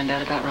surprised to find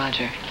out about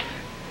Roger.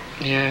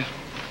 Yeah.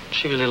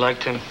 She really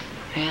liked him.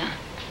 Yeah?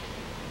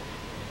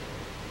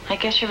 I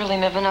guess you really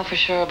never know for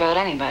sure about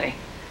anybody.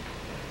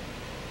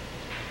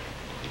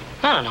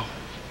 I don't know.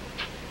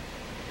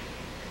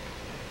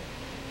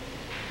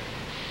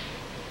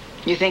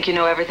 You think you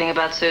know everything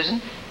about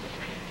Susan?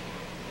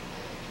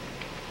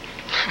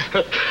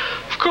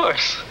 Of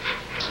course.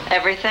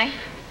 Everything?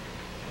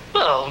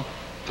 Well,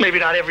 maybe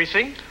not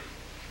everything.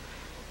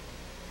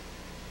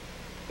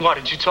 Why,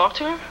 did you talk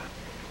to her?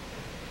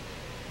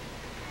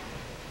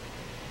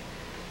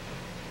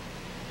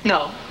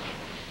 No.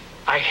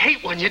 I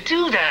hate when you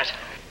do that.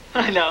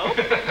 I know.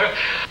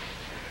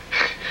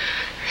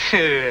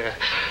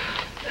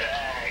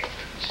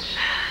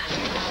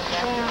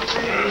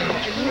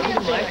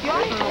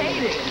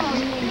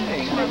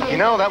 You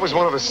know, that was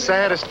one of the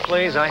saddest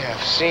plays I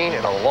have seen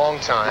in a long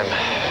time.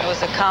 It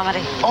was a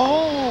comedy.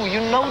 Oh,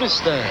 you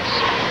noticed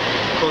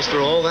that. Of course,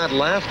 through all that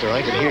laughter,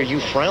 I could hear you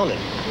frowning.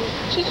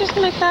 Did you just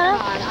make that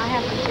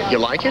up? You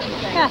like it?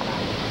 Yeah.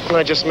 And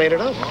I just made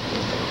it up.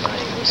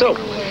 So,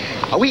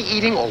 are we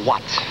eating or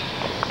what?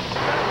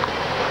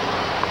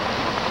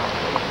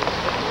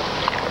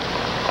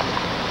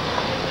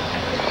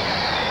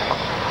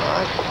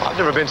 I've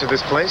never been to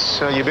this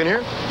place. You been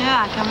here?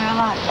 Yeah, I come here a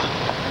lot.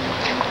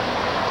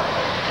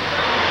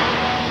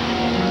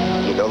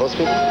 You know those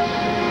people?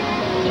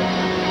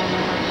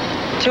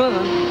 Two of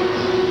them.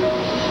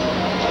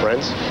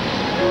 Friends?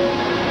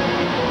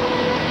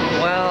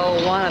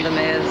 Well, one of them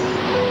is.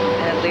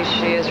 At least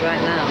she is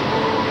right now.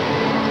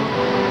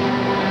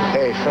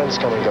 Hey, friends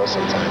come and go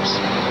sometimes.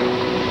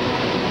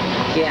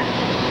 Yeah.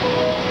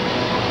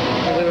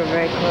 But we were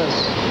very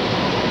close.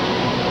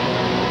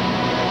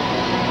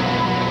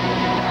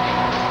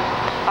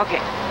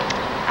 Okay.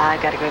 I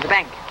gotta go to the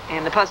bank,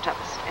 and the post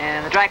office,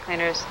 and the dry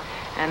cleaners,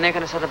 and they're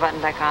gonna sew the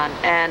button back on,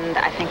 and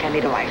I think I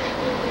need a wife.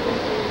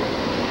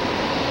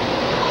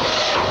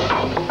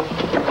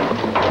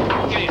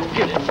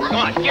 Get in. Come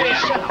on, get in.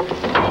 Shut up.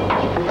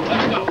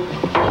 Let's go.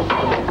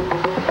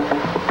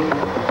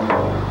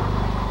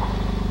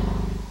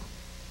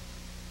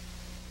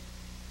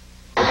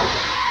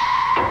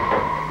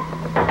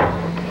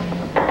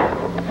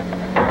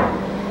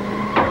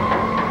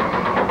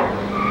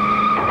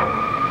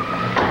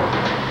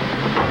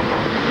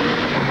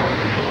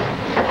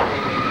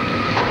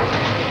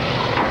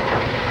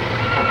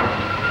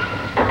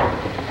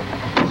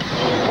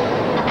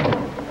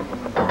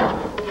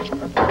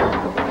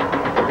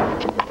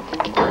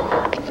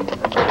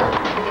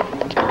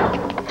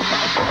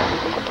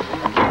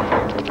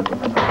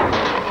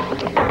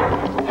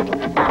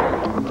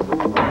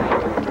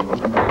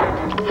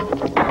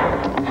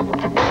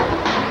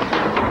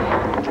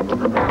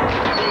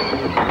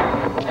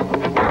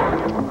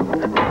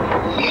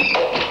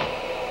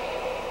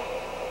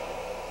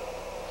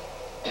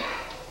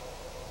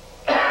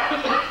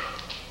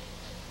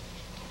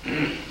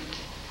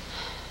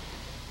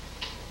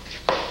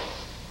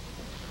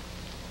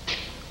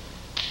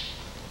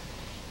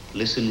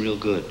 Listen real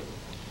good.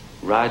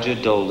 Roger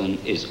Dolan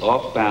is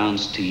off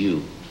bounds to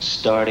you,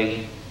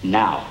 starting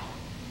now.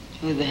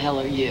 Who the hell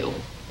are you?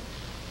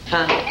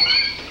 Huh?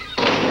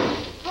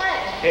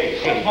 Hey,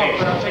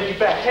 I'll take you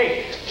back.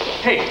 Hey.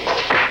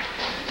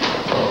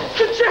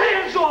 Get your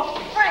hands off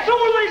me.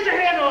 Someone lays a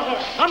hand on her.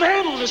 I'm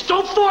handling this.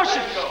 Don't force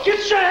it.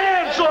 Get your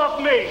hands off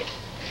me.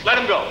 Let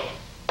him go.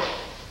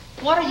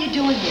 What are you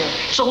doing here?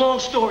 It's a long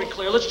story,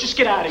 Claire. Let's just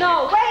get out of here.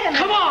 No, wait a minute.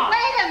 Come on.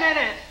 Wait a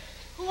minute.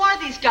 Who are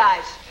these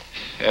guys?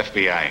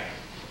 FBI.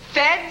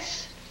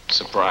 Feds?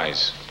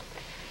 Surprise.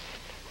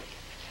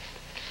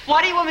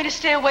 Why do you want me to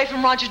stay away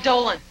from Roger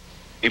Dolan?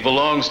 He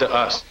belongs to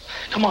us.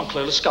 Come on,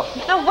 Claire. Let's go.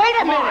 No, wait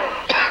a minute.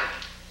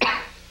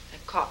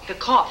 The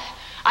cough.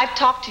 I've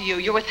talked to you.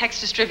 You're with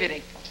Hex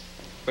Distributing.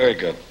 Very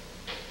good.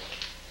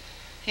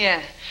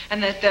 Yeah,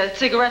 and the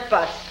cigarette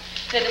butts.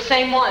 They're the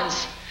same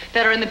ones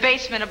that are in the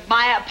basement of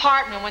my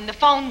apartment when the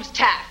phone was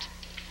tapped.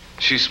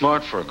 She's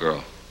smart for a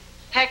girl.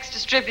 Hex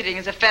Distributing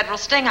is a federal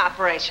sting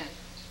operation.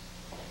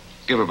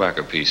 Give her back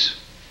her piece.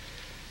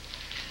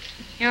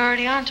 You're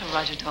already on to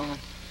Roger Dolan.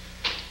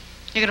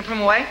 You're gonna put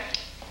him away?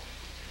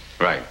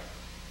 Right.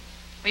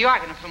 Well, you are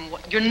gonna put him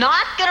away. You're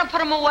not gonna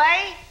put him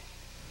away?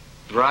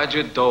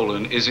 Roger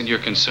Dolan isn't your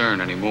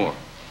concern anymore.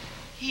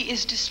 He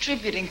is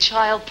distributing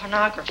child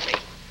pornography.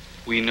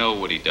 We know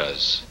what he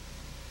does.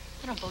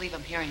 I don't believe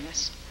I'm hearing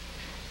this.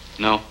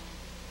 No?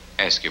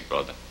 Ask your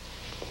brother.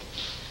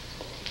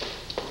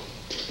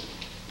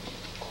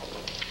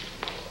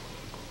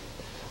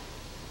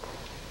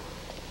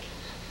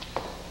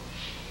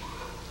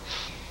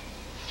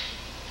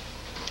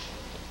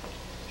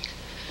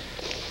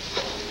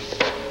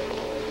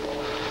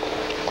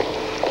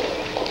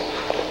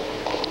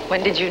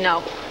 When did you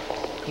know?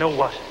 Know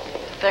what?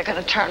 They're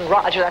gonna turn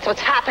Roger. That's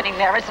what's happening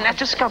there, isn't I it?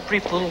 just got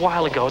briefed a little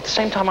while ago. At the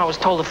same time, I was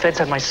told the feds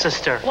had my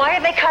sister. Why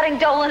are they cutting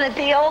Dolan a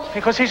deal?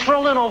 Because he's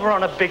rolling over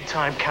on a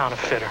big-time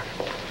counterfeiter.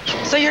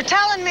 So you're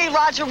telling me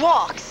Roger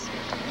walks?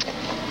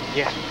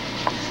 Yeah.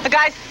 The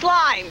guy's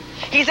slime.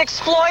 He's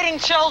exploiting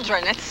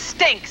children. It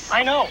stinks.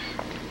 I know.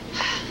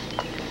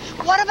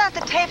 What about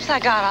the tapes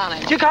I got on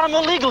him? You got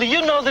them illegally.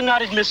 You know they're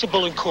not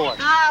admissible in court.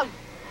 Oh,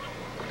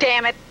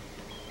 damn it.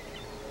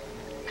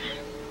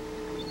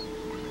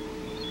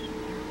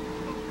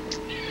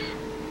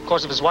 Of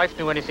course, if his wife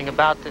knew anything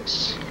about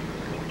this,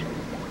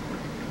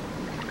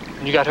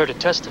 and you got her to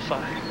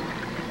testify.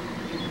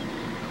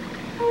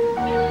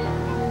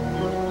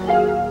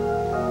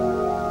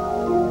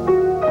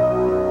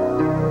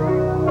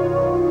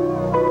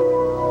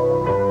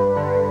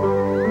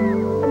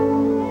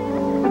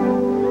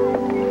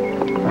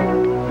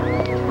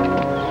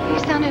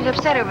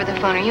 Upset over the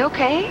phone. Are you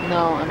okay?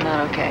 No, I'm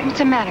not okay. What's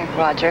the matter?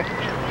 Roger.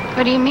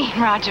 What do you mean,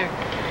 Roger?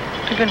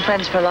 We've been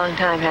friends for a long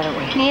time, haven't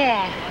we?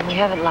 Yeah. And we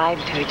haven't lied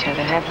to each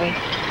other, have we?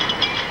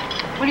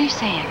 What are you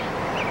saying?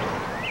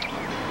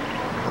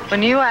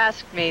 When you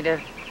asked me to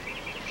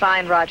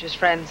find Roger's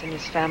friends and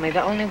his family,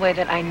 the only way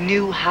that I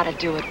knew how to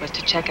do it was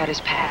to check out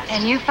his past.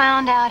 And you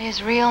found out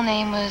his real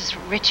name was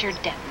Richard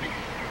Detman.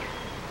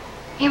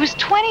 He was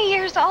 20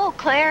 years old,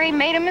 Claire. He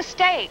made a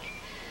mistake.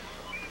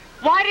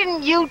 Why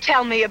didn't you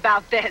tell me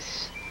about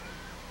this?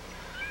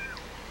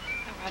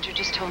 Roger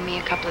just told me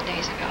a couple of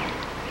days ago.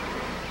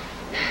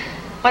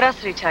 What else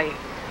did he tell you?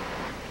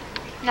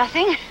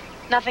 Nothing.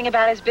 Nothing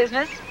about his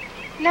business?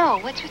 No,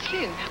 what's with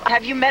you?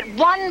 Have you met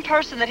one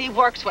person that he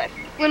works with?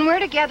 When we're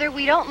together,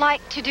 we don't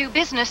like to do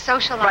business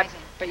socializing. Right,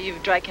 but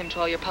you've dragged him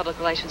to all your public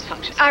relations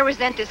functions. I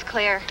resent this,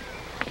 Claire.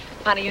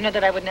 Honey, you know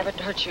that I would never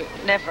hurt you.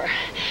 Never.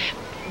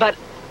 But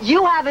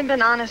you haven't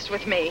been honest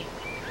with me.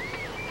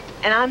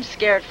 And I'm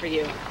scared for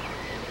you.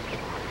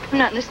 I'm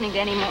not listening to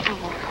any more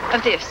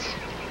of this.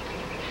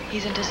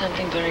 He's into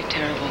something very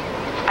terrible.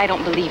 I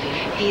don't believe you.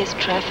 He is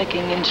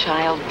trafficking in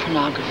child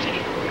pornography.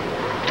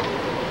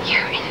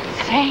 You're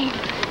insane.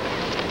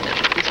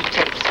 These are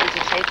tapes. These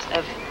are tapes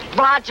of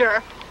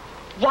Roger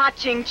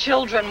watching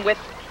children with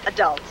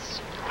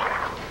adults.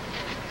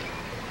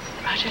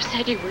 Roger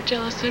said you were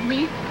jealous of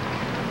me.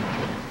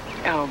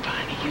 Oh,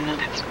 Bonnie, you know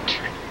that's not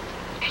true.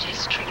 It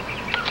is true.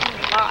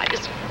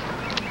 Lies.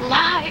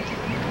 Lies.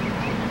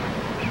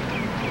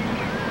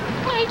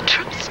 I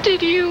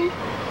trusted you.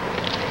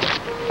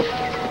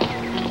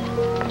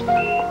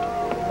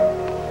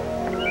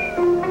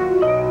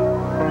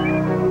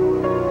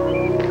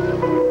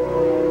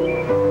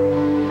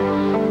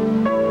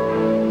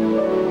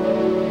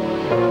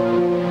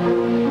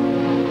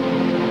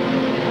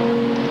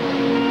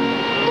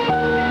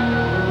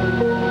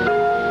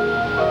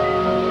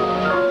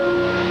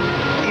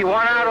 You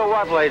want out or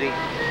what, lady?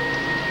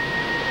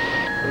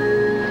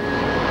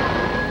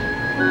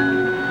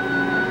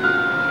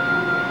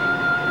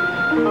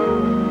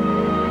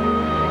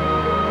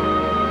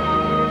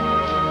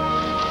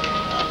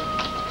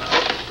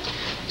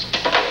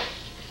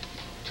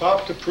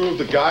 Tough to prove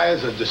the guy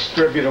is a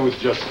distributor with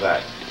just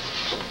that.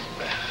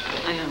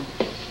 I know.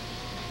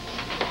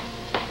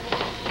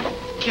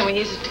 Can we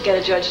use it to get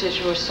a judge to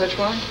issue a search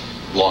warrant?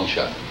 Long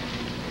shot.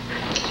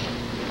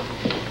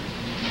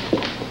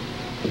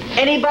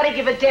 Anybody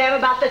give a damn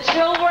about the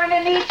children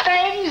in these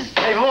things?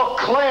 Hey, look,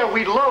 Claire,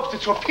 we'd love to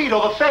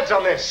torpedo the feds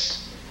on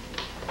this.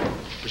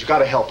 But you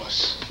gotta help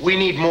us. We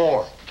need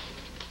more.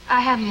 I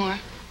have more.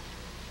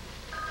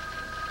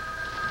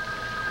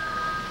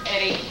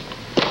 Eddie.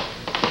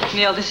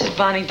 Neil, this is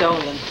Bonnie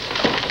Dolan.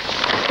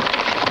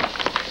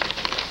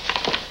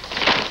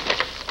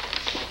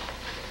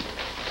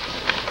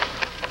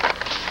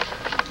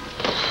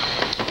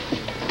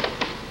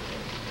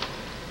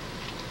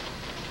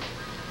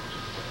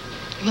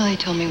 Willie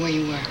told me where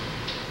you were.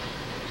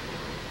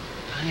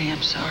 Bonnie,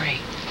 I'm sorry.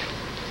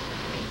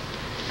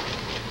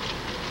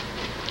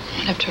 I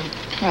went up to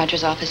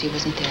Roger's office. He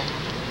wasn't there.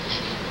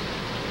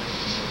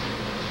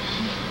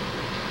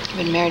 I've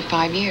been married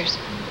 5 years.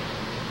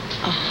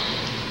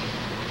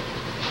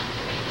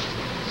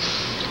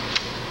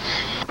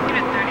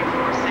 Unit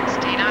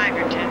 3416,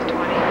 Iger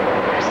 1020.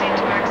 Proceed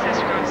to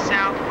access road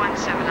south,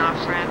 17 off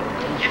ramp.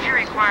 If you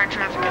require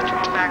traffic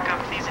control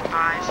backup, please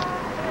advise.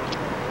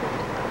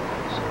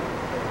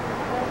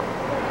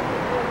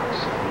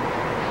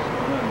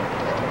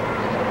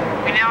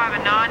 We now have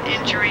a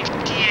non-injury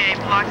DA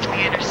blocking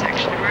the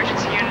intersection.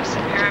 Emergency units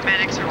and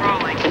paramedics are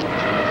rolling.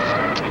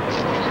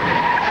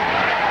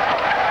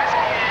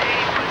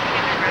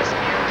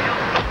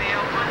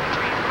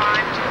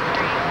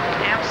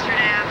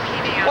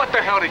 What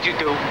the hell did you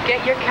do?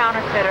 Get your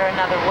counterfeiter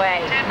another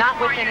way, not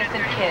with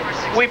innocent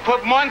kids. We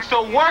put months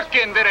of work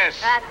into this.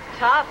 That's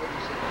tough.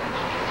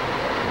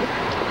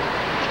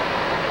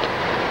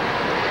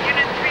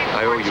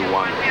 I owe you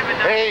one.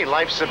 Hey,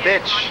 life's a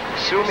bitch.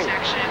 Sue me.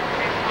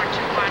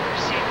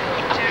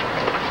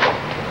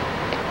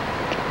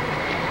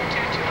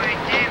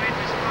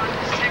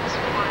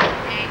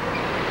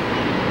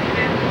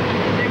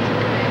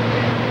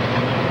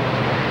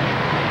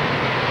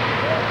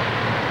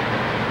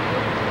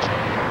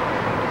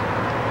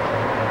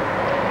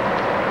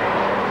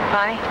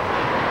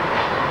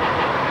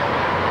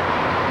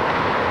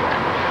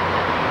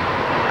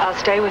 I'll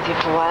stay with you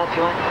for a while if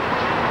you want.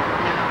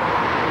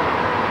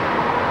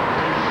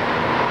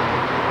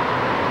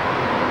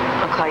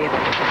 I'll call you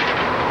later.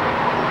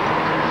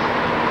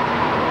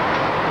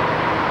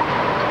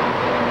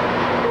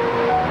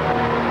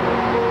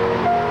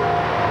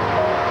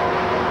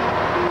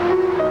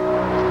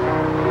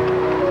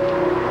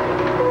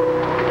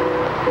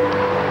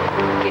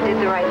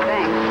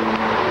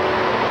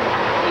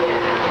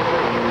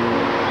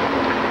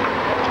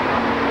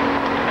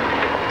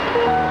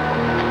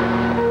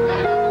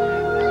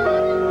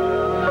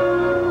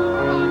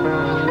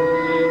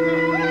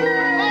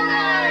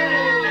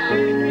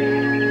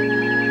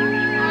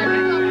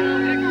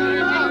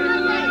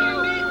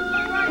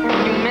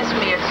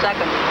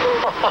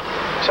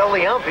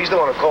 Sully He's the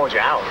one who called you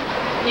out.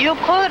 You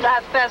could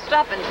have fessed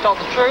up and told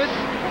the truth.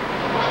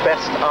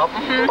 Fessed up?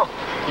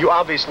 You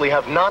obviously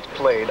have not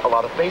played a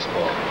lot of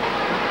baseball.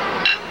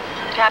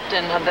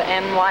 Captain of the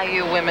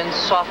NYU women's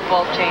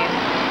softball team.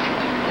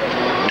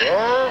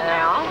 Yeah?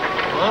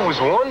 Yeah? I was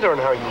wondering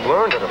how you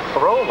learned how to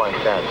throw like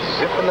that.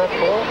 Zipping that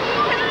ball?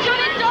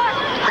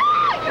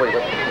 Wait,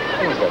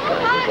 who's that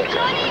guy? Who's that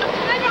guy?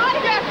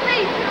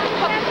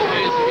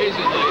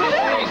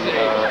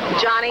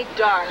 Johnny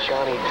Dark.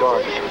 Johnny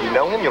Dark. You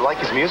know him? You like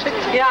his music?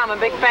 Yeah, I'm a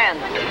big fan.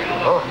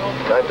 Oh,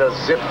 guy does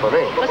zip for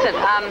me. Listen,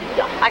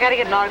 I gotta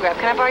get an autograph.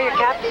 Can I borrow your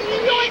cap?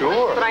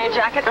 Sure. Put on your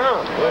jacket?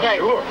 Yeah,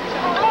 sure.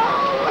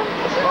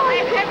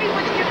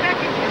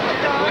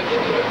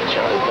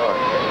 Johnny Dark.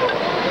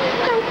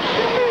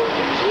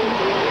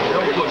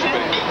 Don't push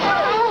me.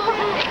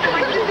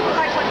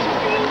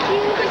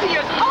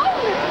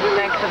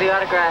 Thanks for the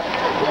autograph.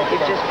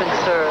 You've just been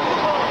served.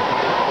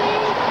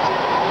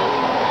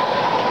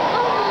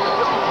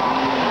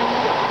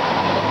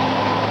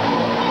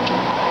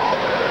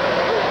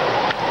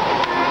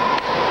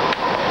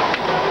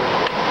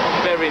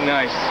 Very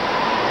nice.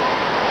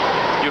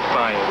 You're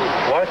fired.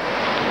 What?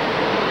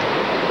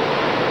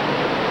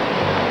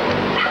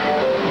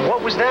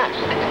 What was that?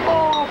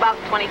 Oh, about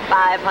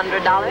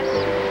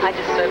 $2,500. I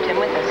just served him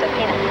with a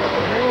subpoena.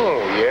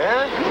 Oh,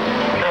 yeah?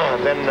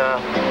 Then,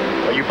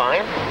 are you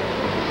buying?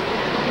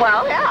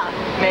 Well, yeah,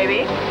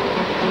 maybe.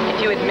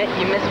 If you admit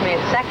you missed me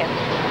at second.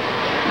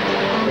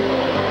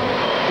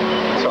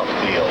 Tough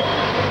deal.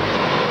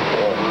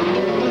 Oh,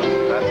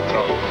 that's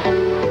tough.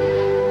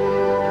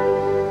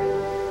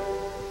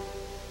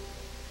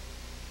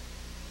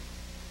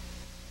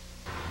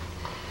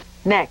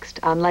 Next,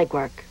 on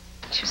legwork.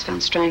 She was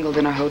found strangled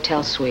in her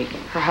hotel suite.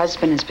 Her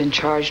husband has been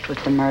charged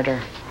with the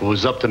murder. If it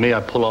was up to me,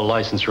 I'd pull her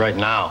license right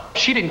now.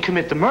 She didn't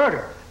commit the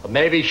murder. But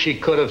maybe she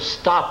could have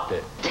stopped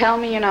it. Tell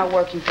me you're not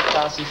working for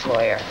Clausen's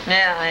lawyer.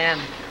 Yeah, I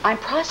am. I'm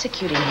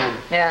prosecuting him.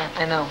 Yeah,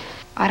 I know.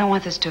 I don't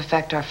want this to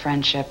affect our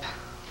friendship.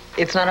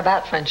 It's not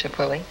about friendship,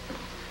 Willie.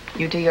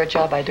 You do your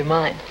job, I do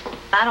mine.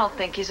 I don't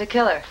think he's a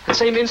killer. The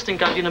same instinct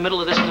got you in the middle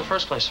of this in the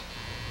first place.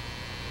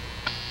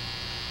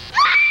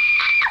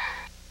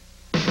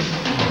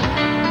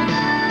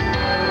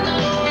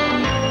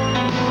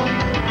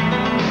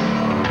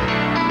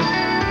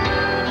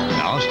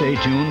 Stay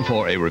tuned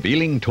for a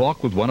revealing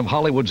talk with one of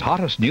Hollywood's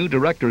hottest new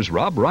directors,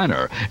 Rob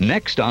Reiner,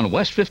 next on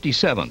West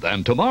 57th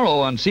and tomorrow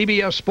on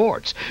CBS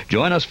Sports.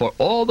 Join us for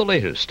all the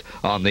latest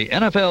on the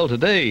NFL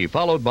Today,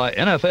 followed by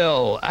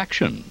NFL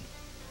Action.